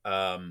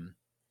 Um,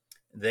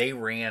 they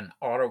ran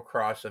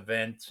autocross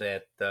events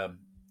at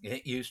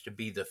it used to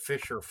be the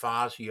Fisher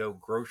Fazio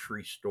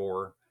grocery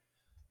store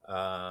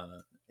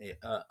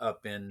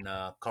up in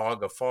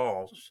Cuyahoga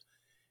Falls,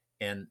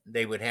 and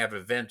they would have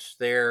events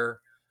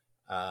there.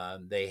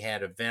 They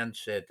had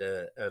events at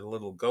a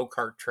little go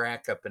kart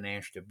track up in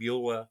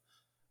Ashtabula.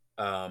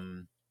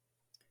 Um,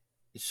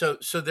 so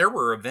there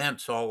were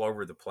events all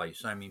over the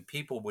place. I mean,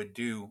 people would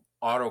do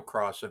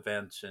autocross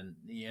events, and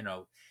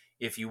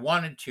if you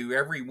wanted to,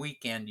 every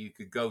weekend you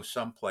could go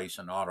someplace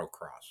and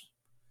autocross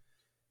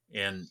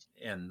and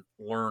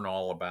learn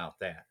all about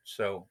that.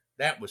 So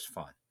that was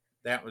fun.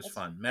 That was That's,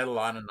 fun. Met a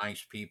lot of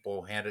nice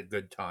people, had a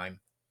good time.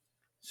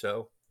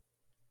 So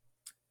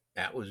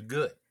that was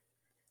good.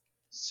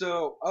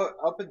 so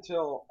up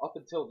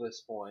until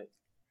this point,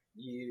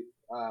 you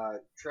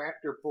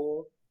tractor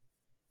pull,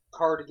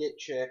 car to get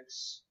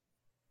chicks,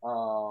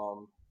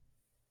 um,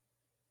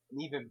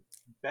 an even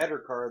better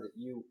car that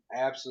you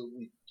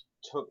absolutely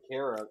took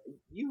care of.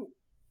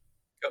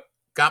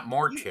 Got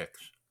more You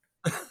chicks.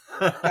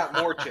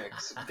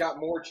 got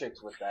more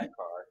chicks with that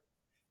car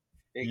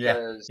Yeah,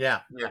 because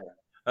yeah. you know.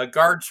 A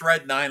guard's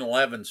red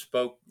 911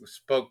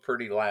 spoke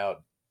pretty loud.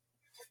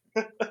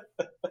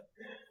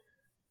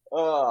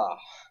 Uh,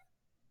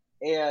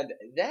 and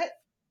that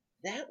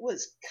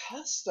was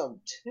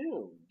custom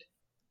tuned.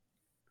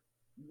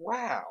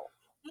 Wow.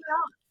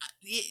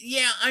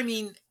 Yeah. I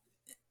mean,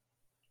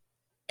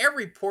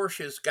 every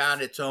Porsche's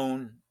got its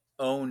own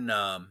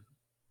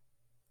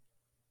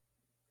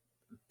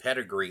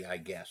pedigree, I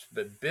guess.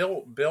 But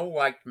Bill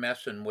liked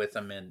messing with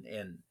him,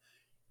 and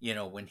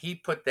when he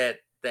put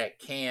that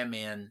cam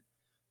in,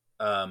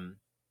 um,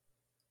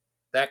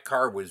 that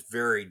car was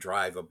very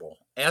drivable.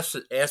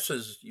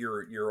 S's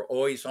you're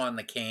always on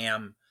the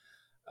cam.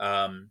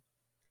 Um,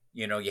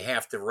 you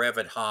have to rev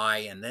it high,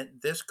 and then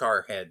this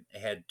car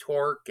had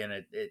torque, and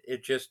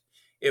it just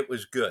it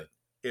was good.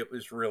 It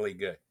was really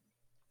good.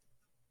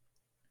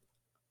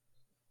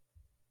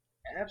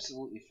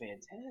 Absolutely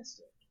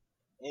fantastic.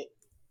 And,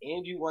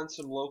 and you won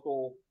some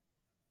local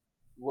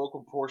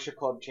Porsche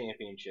Club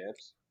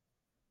championships.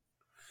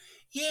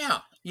 Yeah,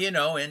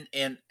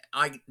 and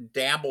I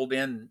dabbled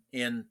in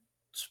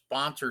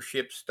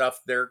sponsorship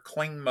stuff there.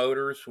 Kling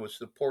Motors was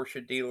the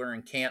Porsche dealer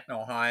in Canton,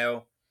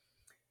 Ohio,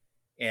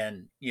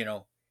 and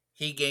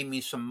he gave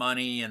me some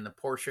money, and the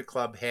Porsche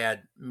Club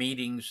had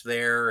meetings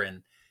there,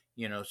 and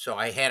so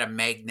I had a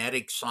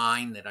magnetic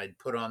sign that I'd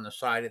put on the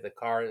side of the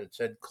car that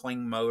said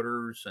Kling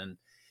Motors, and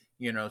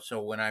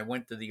so when I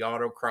went to the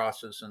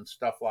autocrosses and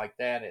stuff like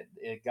that,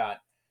 it got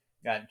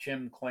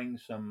Jim Kling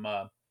some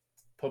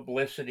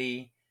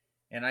publicity.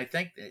 And I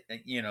think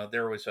that,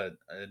 there was a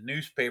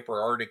newspaper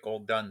article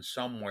done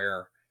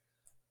somewhere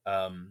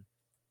um,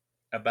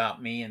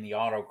 about me and the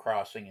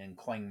autocrossing and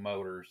Kling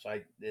Motors.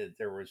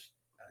 There was,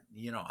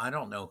 I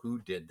don't know who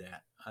did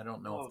that. I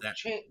don't know if Well, that.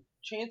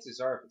 chances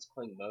are, if it's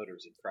Kling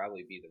Motors, it'd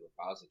probably be the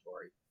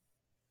repository.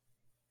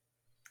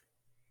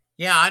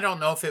 Yeah, I don't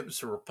know if it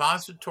was a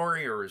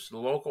repository or it was the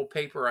local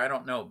paper. I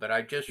don't know, but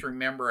I just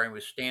remember I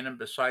was standing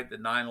beside the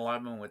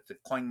 911 with the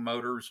Kling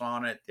Motors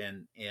on it,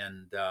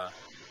 and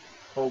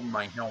holding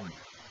my helmet.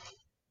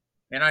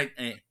 And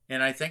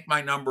I think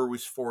my number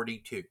was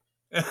 42.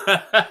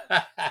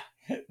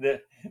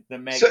 The So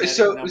magnetic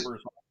so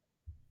numbers.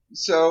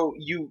 so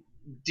you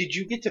did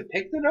you get to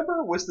pick the number?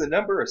 Or was the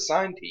number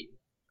assigned to you?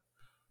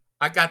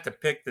 I got to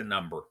pick the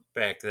number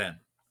back then.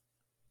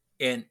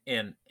 And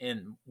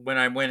when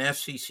I went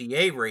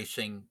SCCA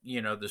racing,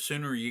 the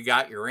sooner you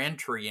got your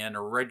entry in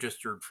or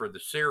registered for the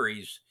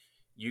series,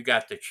 you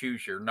got to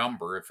choose your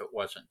number if it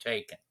wasn't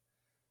taken.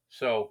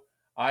 So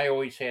I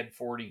always had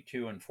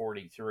 42 and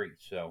 43.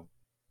 So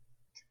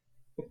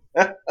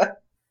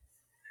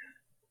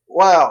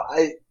Wow.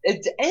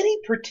 Any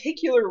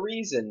particular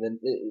reason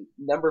the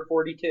number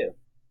 42?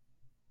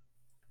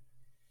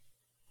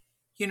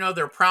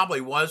 there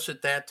probably was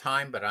at that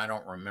time, but I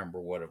don't remember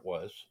what it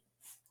was.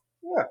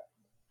 Yeah,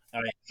 I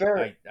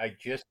fair I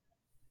just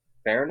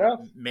fair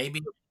enough.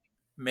 maybe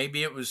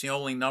it was the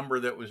only number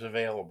that was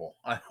available.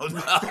 I don't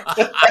know.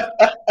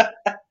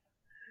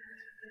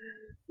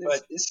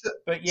 but So,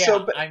 but yeah, so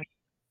but I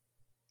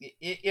mean,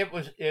 it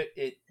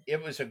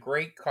was a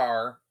great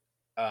car.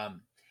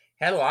 Um,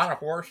 had a lot of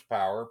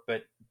horsepower,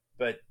 but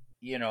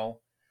you know,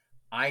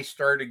 I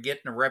started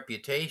getting a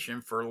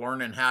reputation for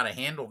learning how to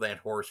handle that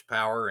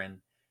horsepower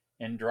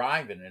and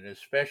driving it,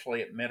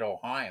 especially at Mid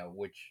Ohio,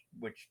 which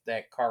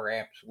that car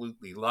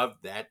absolutely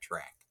loved that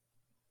track.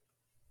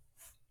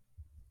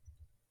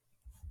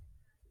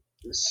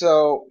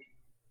 so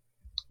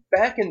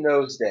back in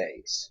those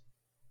days,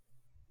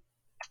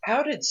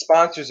 how did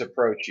sponsors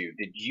approach you?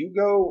 Did you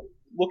go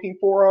looking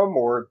for them,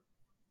 or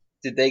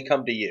did they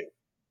come to you?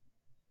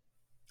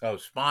 Oh,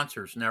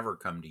 sponsors never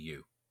come to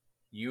you.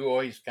 You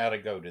always got to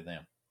go to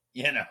them.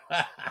 You know,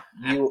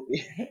 You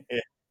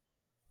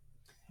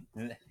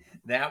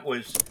that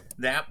was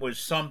that was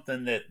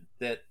something that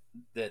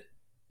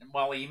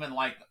well, even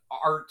like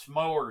Arts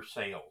mower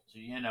sales,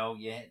 you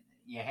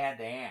had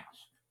to ask.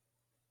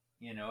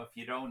 If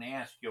you don't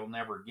ask, you'll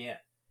never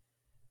get.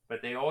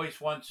 But they always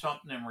want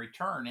something in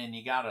return, and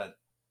you got to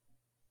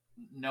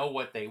know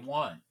what they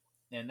want.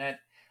 And that,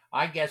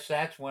 I guess,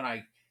 that's when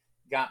I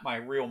got my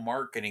real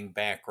marketing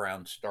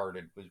background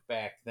started. Was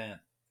back then.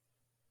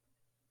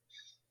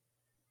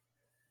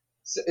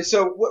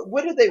 so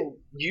what do they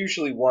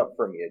usually want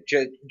from you?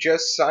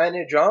 Just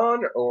signage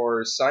on,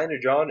 or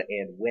signage on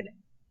and winning?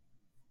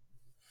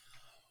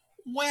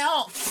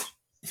 Well,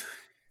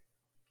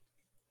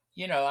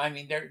 I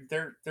mean,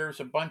 there's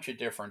a bunch of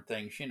different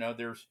things.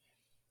 There's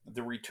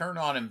the return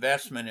on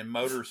investment in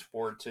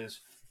motorsports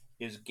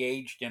is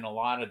gauged in a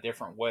lot of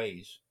different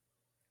ways,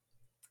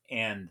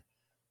 and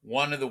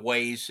one of the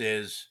ways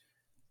is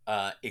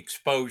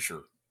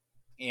exposure.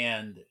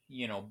 And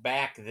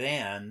back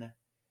then,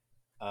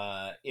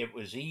 it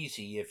was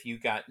easy if you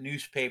got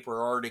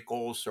newspaper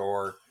articles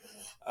or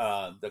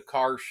the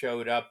car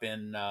showed up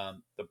in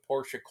the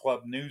Porsche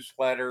Club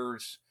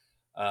newsletters.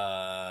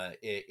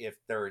 If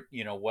they're,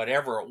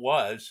 whatever it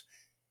was,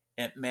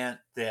 it meant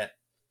that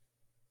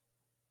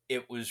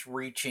it was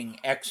reaching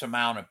X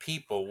amount of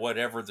people,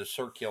 whatever the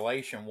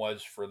circulation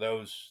was for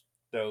those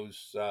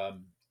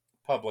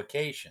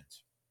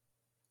publications.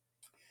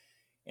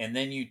 And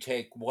then you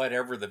take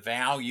whatever the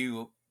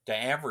value to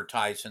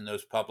advertise in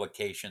those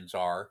publications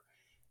are,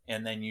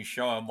 and then you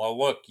show them, well,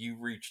 look, you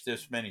reached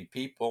this many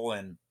people,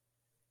 and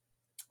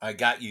I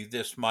got you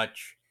this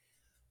much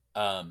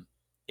um,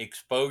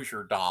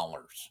 exposure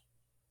dollars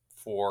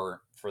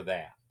for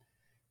that.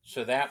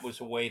 So that was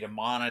a way to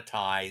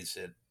monetize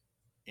it,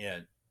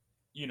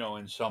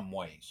 in some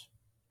ways.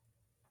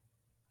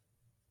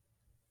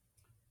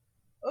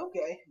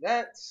 Okay,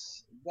 that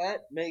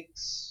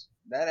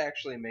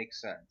actually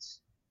makes sense.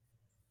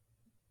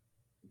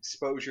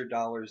 Exposure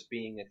dollars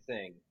being a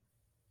thing,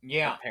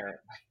 Yeah.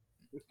 apparently.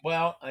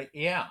 Well,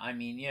 yeah. I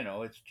mean,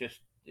 it's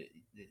just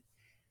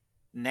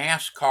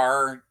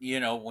NASCAR.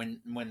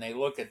 When they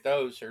look at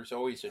those, there's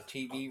always a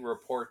TV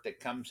report that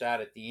comes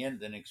out at the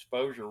end, an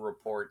exposure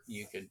report.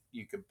 You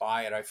could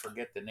buy it. I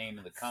forget the name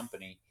of the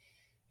company,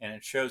 and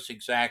it shows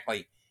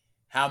exactly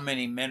how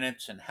many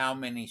minutes and how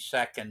many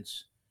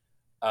seconds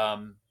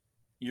um,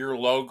 your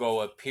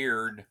logo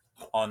appeared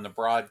on the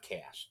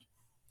broadcast.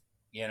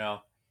 You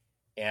know,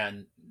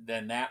 and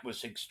then that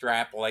was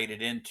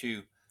extrapolated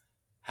into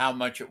how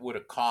much it would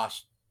have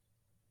cost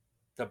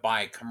to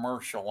buy a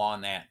commercial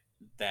on that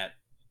that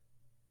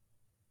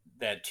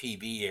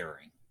TV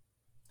airing,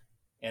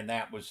 and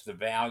that was the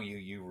value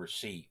you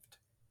received.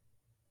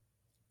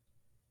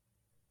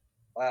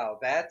 Wow,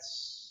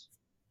 that's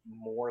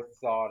more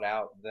thought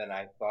out than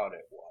I thought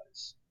it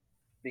was.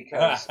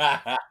 Because,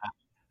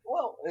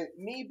 well,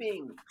 me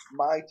being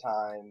my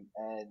time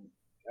and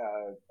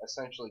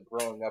essentially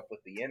growing up with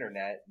the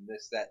internet and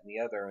this, that, and the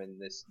other, and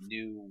this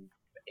new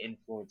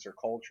influencer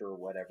culture or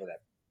whatever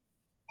that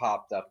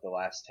popped up the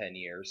last 10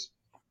 years,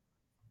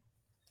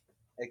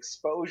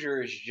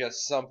 exposure is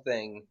just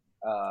something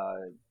uh,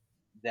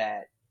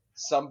 that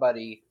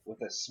somebody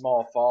with a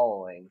small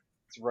following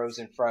throws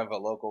in front of a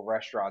local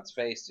restaurant's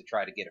face to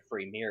try to get a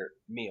free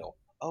meal.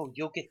 Oh,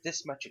 you'll get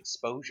this much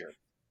exposure,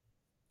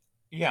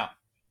 Yeah,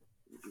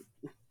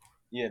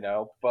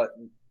 but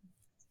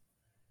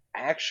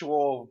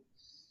actual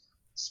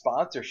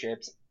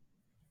sponsorships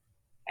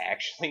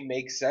actually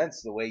make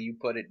sense the way you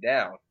put it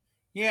down.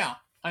 yeah.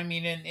 I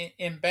mean,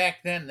 and back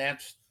then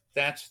that's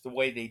the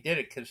way they did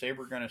it because they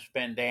were going to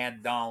spend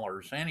ad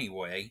dollars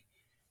anyway,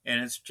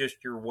 and it's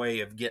just your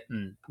way of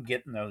getting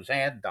those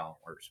ad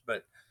dollars.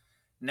 But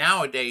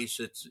nowadays,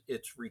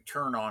 it's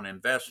return on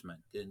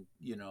investment, and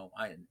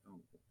I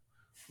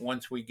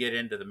once we get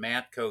into the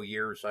Matco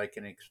years, I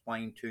can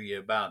explain to you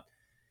about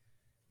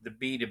the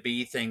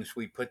B2B things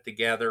we put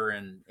together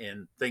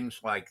and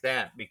things like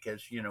that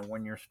because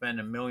when you're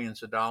spending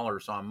millions of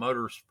dollars on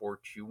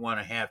motorsports you want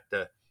to have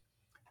to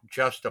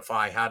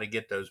justify how to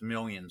get those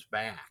millions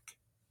back.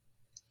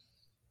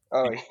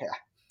 Oh and, yeah,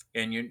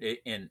 and you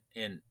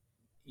and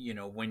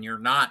when you're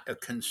not a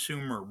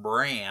consumer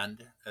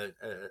brand, a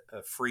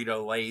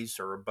Frito Lay's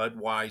or a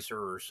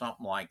Budweiser or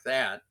something like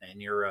that,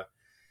 and you're a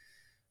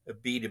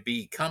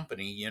B2B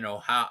company,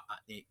 how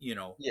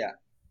yeah,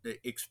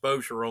 the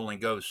exposure only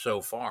goes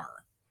so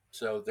far.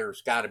 So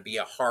there's got to be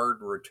a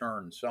hard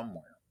return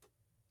somewhere.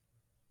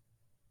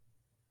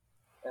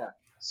 yeah.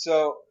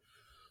 So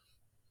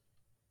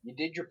you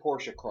did your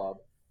Porsche Club.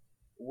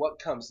 What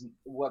comes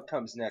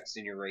next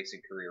in your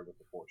racing career with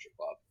the Porsche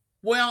Club?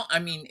 Well, I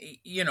mean,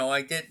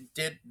 I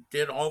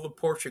did all the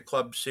Porsche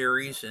Club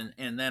series,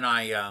 and then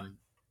I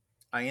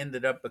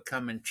ended up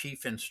becoming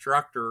chief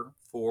instructor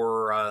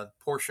for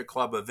Porsche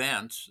Club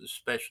events,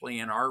 especially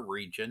in our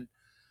region.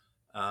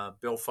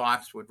 Bill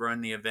Fox would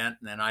run the event,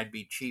 and then I'd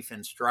be chief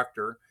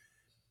instructor.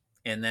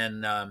 And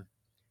then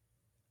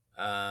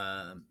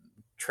uh,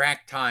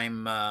 track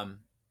time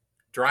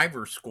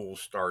driver school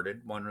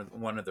started,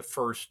 one of the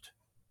first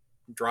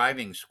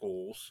driving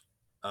schools,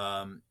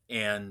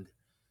 and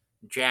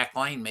Jack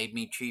Lane made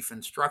me chief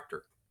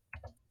instructor,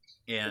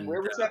 And and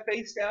where was that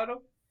based out of?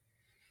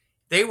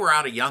 they were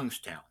out of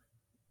Youngstown.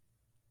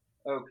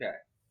 Okay.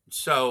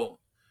 So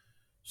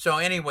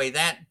anyway,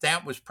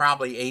 that was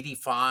probably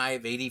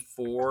 85,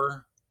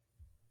 84,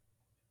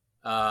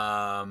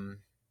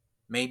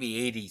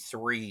 maybe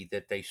 83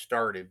 that they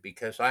started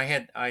because I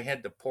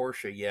had the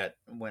Porsche yet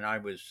when I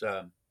was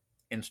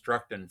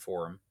instructing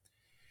for them,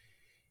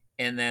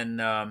 and then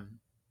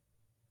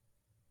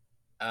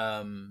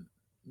um,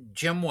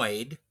 Jim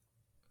Wade,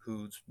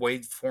 who's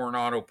Wade Foreign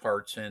Auto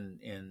Parts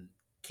in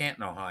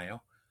Canton,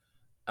 Ohio.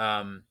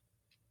 Um,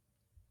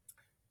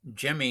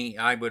 Jimmy,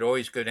 I would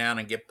always go down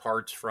and get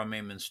parts from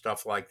him and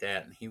stuff like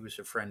that. And he was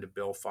a friend of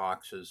Bill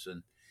Fox's,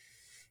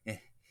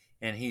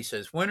 and he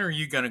says, "When are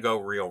you going to go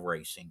real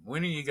racing?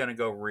 When are you going to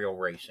go real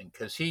racing?"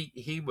 Because he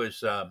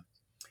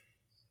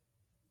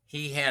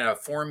had a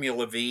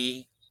Formula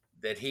V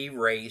that he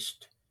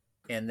raced,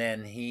 and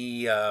then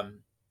he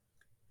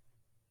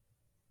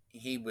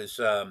was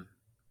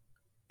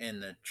in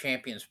the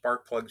Champion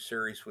Spark Plug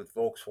series with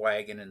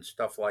Volkswagen and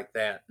stuff like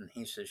that. And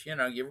he says,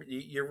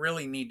 you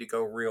really need to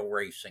go real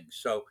racing.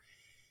 So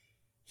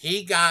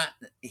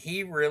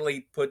he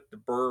really put the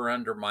burr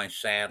under my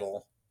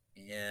saddle,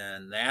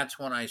 and that's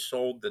when I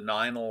sold the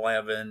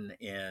 911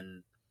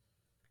 in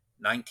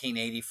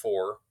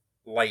 1984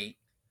 late,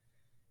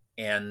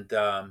 and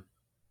um,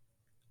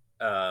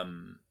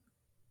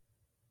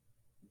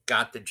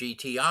 got the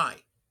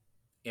GTI.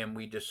 And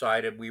we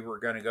decided we were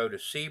going to go to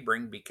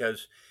Sebring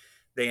because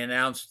they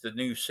announced the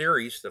new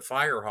series, the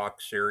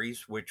Firehawk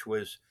series, which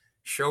was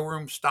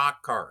showroom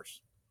stock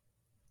cars.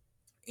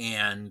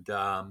 And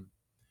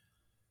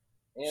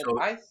And so,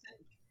 I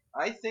think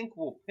I think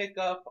we'll pick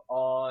up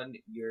on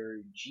your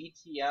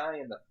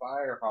GTI and the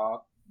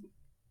Firehawk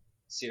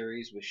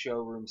series with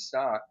showroom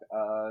stock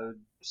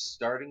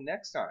starting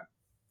next time.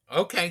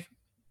 Okay,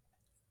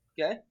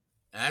 Okay.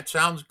 that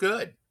sounds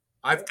good.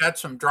 I've Yeah. got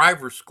some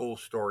driver school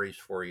stories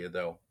for you,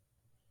 though.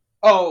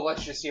 Oh,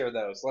 let's just hear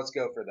those. Let's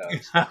go for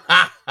those.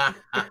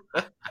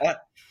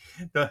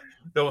 the,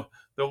 the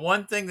the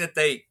one thing that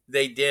they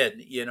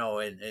did,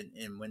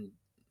 and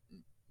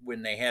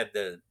when they had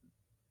the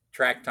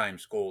track time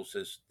schools,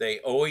 is they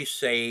always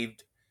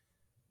saved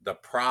the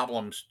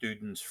problem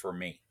students for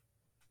me.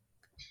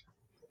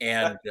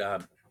 And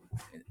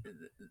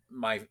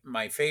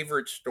my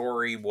favorite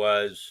story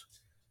was,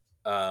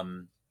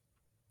 um,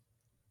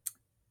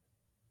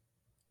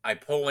 I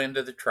pull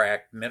into the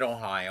track, mid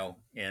Ohio,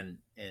 and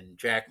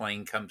Jack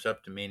Lane comes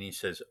up to me and he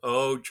says,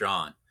 "Oh,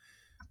 John,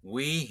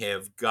 we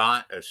have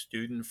got a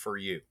student for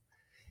you."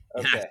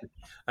 And Okay.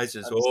 I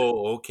says, I'm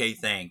 "Oh, okay,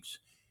 thanks."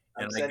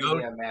 I'm And I sending go,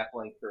 you a map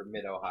link for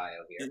Mid Ohio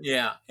here.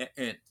 yeah,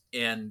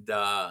 and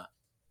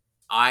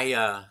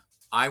I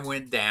I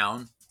went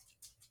down,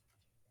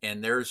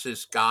 and there's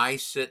this guy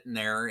sitting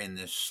there in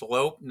this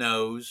slope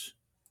nose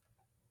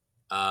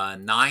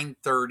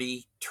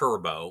 930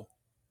 turbo,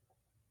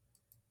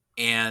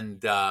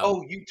 and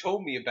Oh, you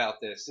told me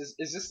about this. Is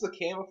this the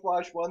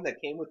camouflage one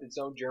that came with its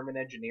own German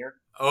engineer?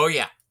 oh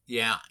yeah,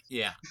 yeah,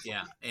 yeah,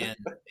 yeah,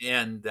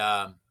 and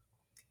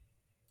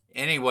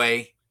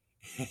anyway,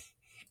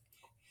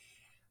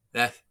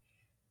 that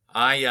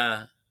I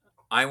uh,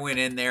 I went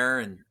in there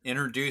and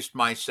introduced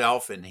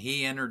myself, and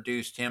he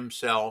introduced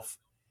himself,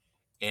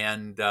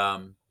 and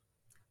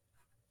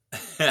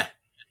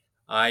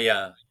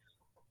I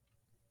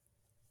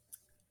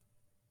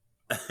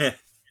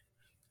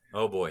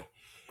oh boy,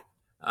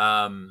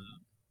 um,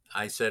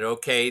 I said,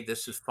 okay,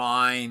 this is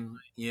fine.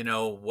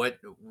 What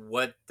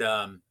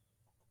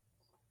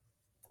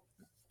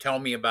tell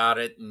me about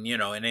it. And,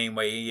 and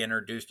anyway, he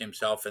introduced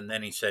himself, and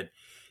then he said,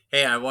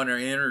 hey, I want to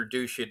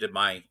introduce you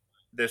to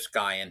this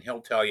guy, and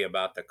he'll tell you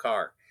about the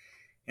car.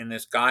 And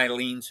this guy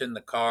leans in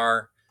the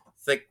car,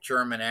 thick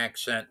German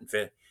accent, and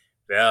said,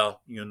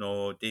 well,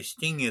 this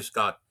thing has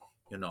got,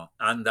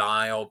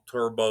 undialed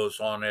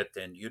turbos on it,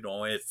 and,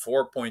 it's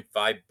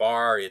 4.5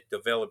 bar, it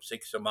develops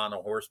X amount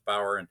of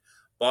horsepower, and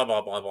blah,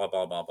 blah, blah, blah,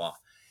 blah, blah, blah.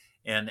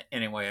 And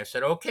anyway, I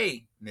said,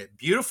 okay,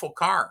 beautiful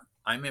car.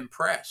 I'm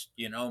impressed,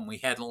 and we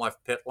hadn't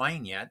left pit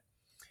lane yet.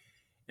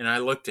 And I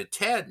looked at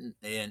Ted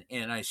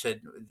and I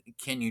said,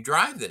 can you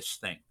drive this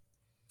thing?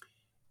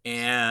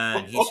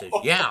 And he says,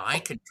 yeah, I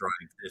can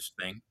drive this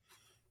thing.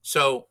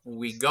 So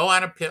we go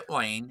out of pit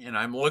lane, and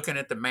I'm looking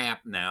at the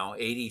map now,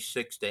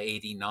 86 to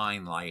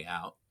 89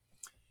 layout.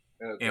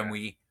 And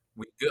Okay.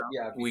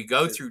 Yeah, we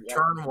go because through yeah.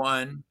 turn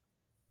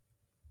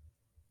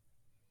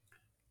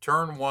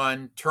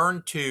one,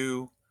 turn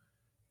two,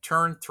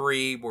 turn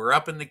three. We're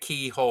up in the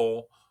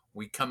keyhole.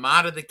 We come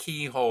out of the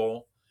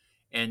keyhole,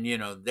 and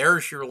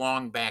there's your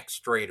long back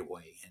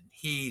straightaway, and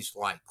he's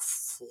like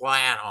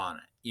flat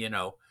on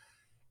it,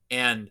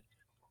 and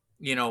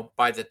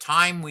by the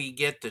time we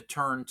get to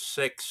turn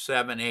 6,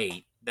 7,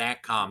 8,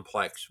 that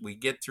complex, we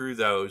get through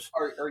those.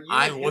 Are you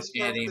I in his looked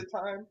car at at the him.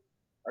 time?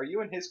 Are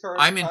you in his car at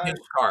the I'm in his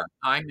time? car.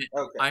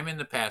 Okay. I'm in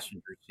the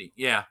passenger seat.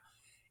 Yeah,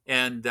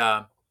 and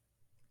uh,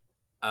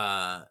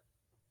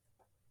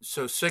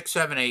 so 6,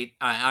 7, 8.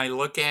 I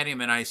look at him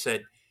and I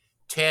said,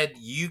 Ted,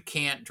 you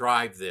can't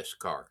drive this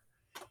car.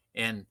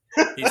 And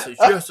he says,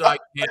 yes, I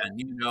can,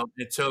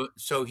 And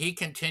so he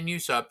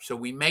continues up. So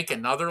we make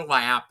another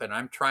lap, and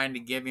I'm trying to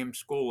give him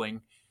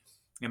schooling.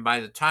 And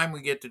by the time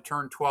we get to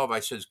turn 12, I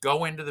says,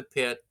 go into the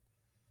pit,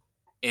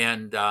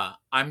 and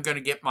I'm going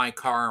to get my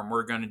car, and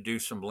we're going to do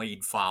some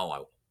lead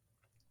follow.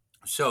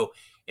 So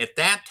at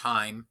that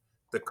time,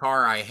 the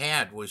car I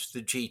had was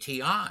the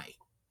GTI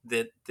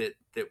that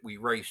we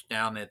raced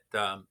down at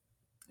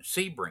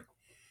Sebring.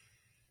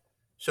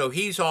 So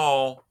he's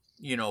all,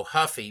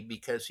 huffy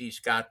because he's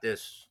got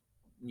this,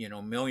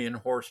 million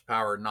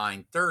horsepower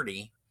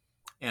 930.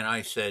 And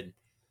I said,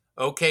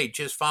 okay,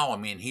 just follow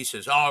me. And he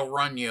says, I'll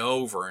run you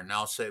over. And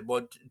I'll say,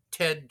 well,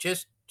 Ted,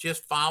 just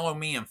follow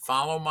me and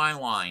follow my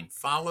line.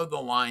 Follow the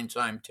lines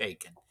I'm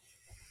taking.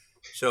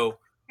 So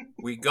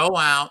we go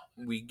out,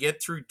 we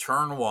get through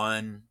turn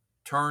one,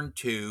 turn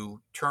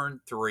two, turn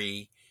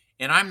three,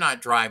 and I'm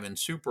not driving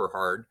super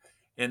hard.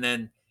 And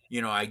then,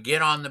 I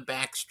get on the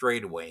back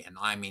straightaway, and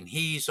I mean,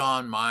 he's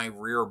on my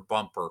rear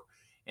bumper.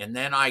 And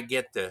then I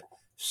get to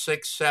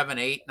 6, 7,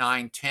 8,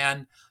 9,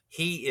 10.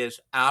 He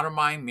is out of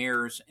my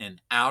mirrors and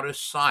out of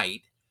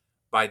sight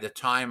by the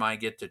time I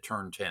get to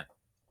turn 10.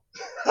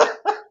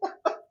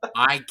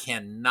 I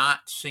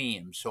cannot see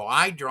him. So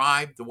I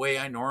drive the way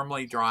I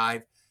normally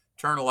drive,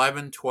 turn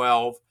 11,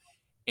 12,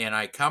 and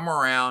I come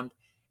around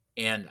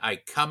and I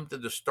come to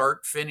the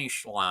start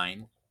finish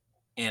line,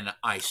 and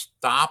I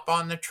stop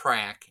on the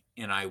track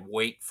and I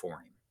wait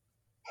for him.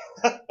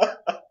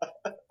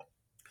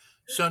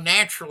 So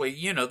naturally,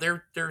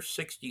 there's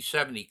 60,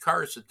 70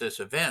 cars at this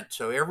event.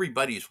 So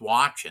everybody's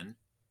watching,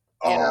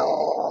 you know.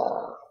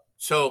 Oh.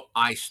 So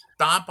I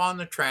stop on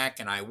the track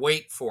and I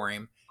wait for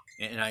him.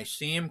 and I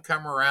see him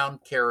come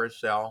around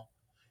carousel,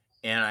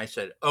 and I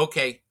said,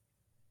 okay,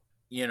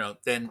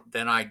 then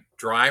I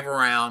drive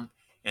around,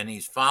 and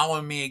he's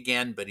following me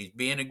again, but he's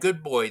being a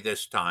good boy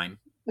this time,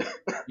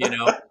 you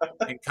know,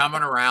 and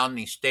coming around, and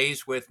he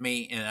stays with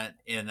me,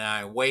 and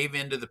I wave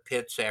into the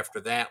pits after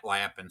that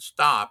lap and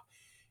stop,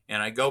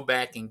 and I go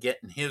back and get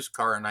in his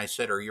car, and I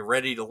said, "Are you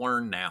ready to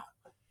learn now?"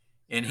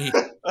 And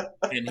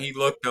he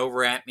looked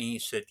over at me. He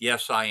said,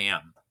 "Yes, I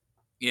am."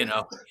 You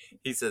know,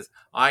 he says,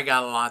 "I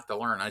got a lot to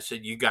learn." I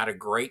said, "You got a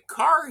great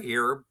car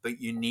here, but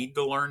you need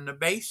to learn the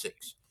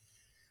basics."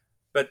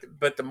 But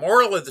the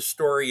moral of the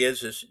story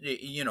is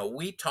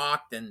we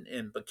talked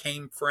and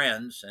became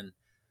friends, and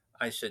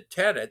I said,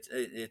 "Ted,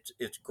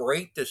 it's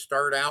great to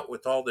start out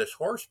with all this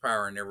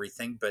horsepower and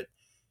everything, but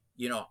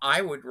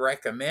I would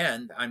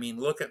recommend. I mean,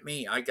 look at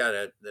me. I got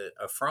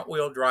a front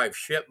wheel drive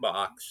ship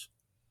box,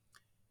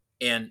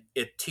 and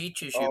it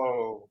teaches you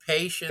Oh,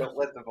 patience." don't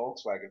let the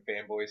Volkswagen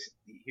fanboys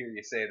hear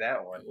you say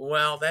that one.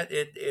 Well,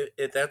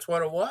 that's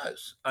what it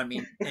was. I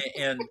mean,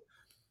 and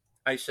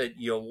I said,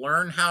 you'll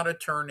learn how to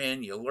turn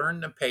in, you learn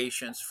the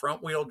patience.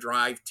 Front wheel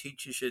drive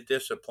teaches you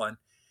discipline.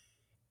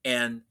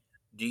 And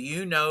do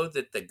you know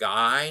that the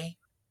guy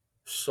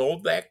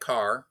sold that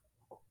car,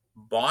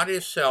 bought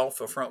himself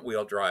a front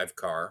wheel drive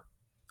car,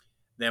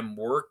 then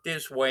worked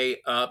his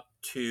way up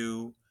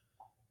to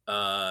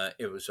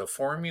it was a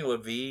Formula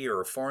V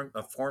or a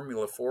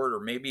Formula Ford, or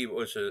maybe it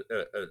was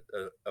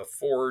a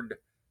Ford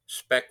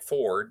spec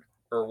Ford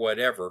or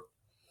whatever.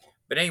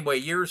 But anyway,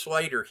 years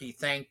later, he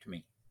thanked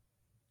me.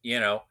 You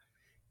know,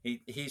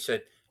 he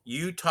said,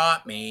 "You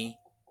taught me,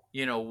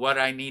 what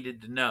I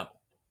needed to know."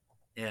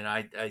 And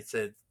I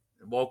said,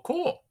 "Well,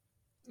 cool."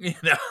 You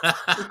know.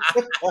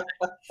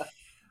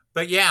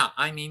 But yeah,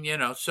 I mean,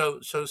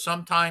 so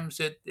sometimes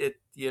it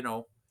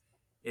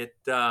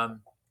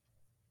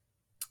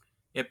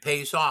it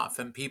pays off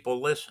and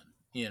people listen.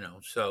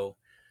 So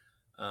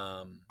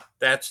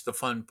that's the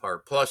fun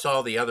part. Plus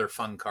all the other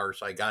fun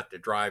cars I got to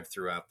drive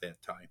throughout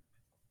that time.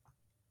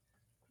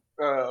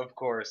 Of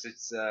course,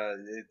 it's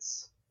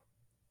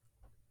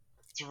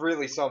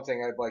really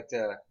something I'd like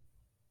to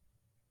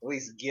at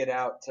least get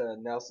out to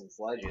Nelson's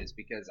Ledges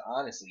because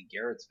honestly,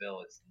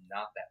 Garrettsville is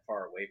not that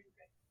far away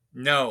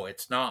from No,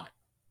 it's not.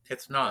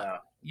 It's me.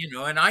 not.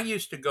 And I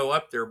used to go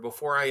up there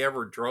before I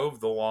ever drove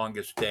the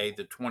longest day,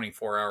 the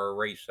 24-hour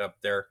race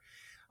up there.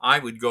 I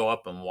would go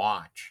up and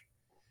watch.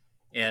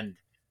 And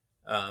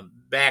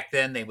back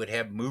then, they would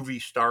have movie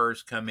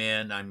stars come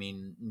in. I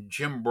mean,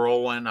 Jim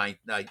Brolin.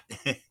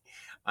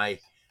 I,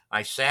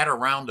 I sat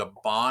around a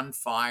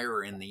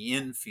bonfire in the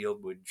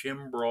infield with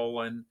Jim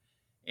Brolin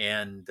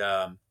and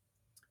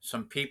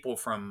some people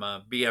from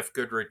BF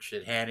Goodrich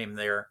that had him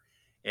there,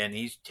 and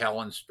he's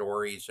telling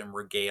stories and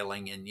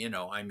regaling, and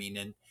I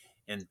mean,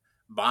 and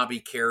Bobby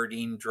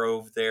Carradine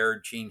drove there,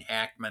 Gene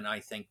Hackman I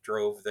think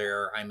drove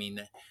there. I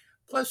mean,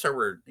 plus there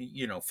were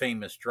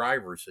famous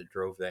drivers that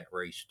drove that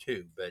race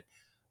too, but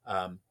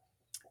um,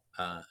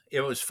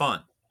 it was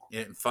fun,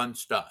 fun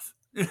stuff.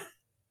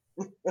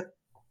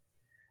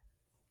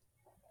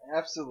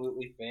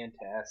 Absolutely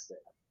fantastic.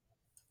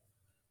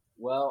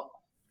 Well,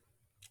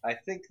 I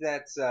think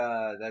that's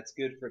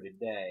good for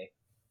today.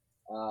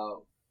 Uh,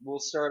 we'll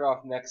start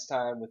off next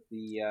time with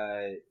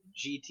the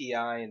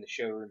GTI and the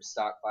showroom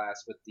stock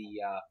class with the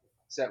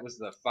set was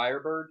the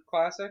Firebird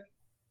Classic,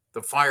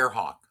 The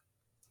Firehawk.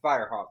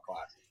 Firehawk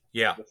Classic,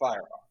 Yeah. the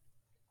Firehawk.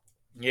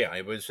 Yeah,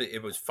 it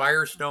was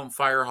Firestone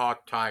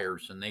Firehawk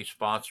tires, and they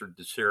sponsored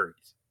the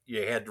series.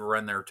 You had to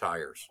run their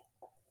tires.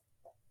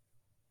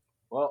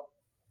 Well,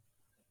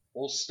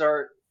 we'll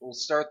start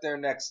there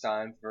next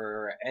time.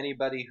 For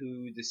anybody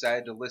who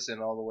decided to listen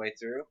all the way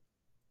through,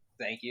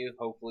 thank you.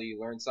 Hopefully you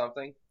learned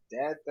something.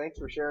 Dad, thanks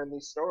for sharing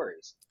these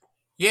stories.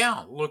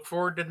 Yeah, look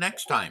forward to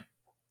next time.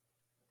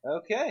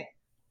 Okay.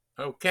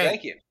 Okay.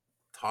 Thank you.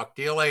 Talk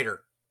to you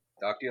later.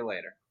 Talk to you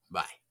later.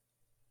 Bye.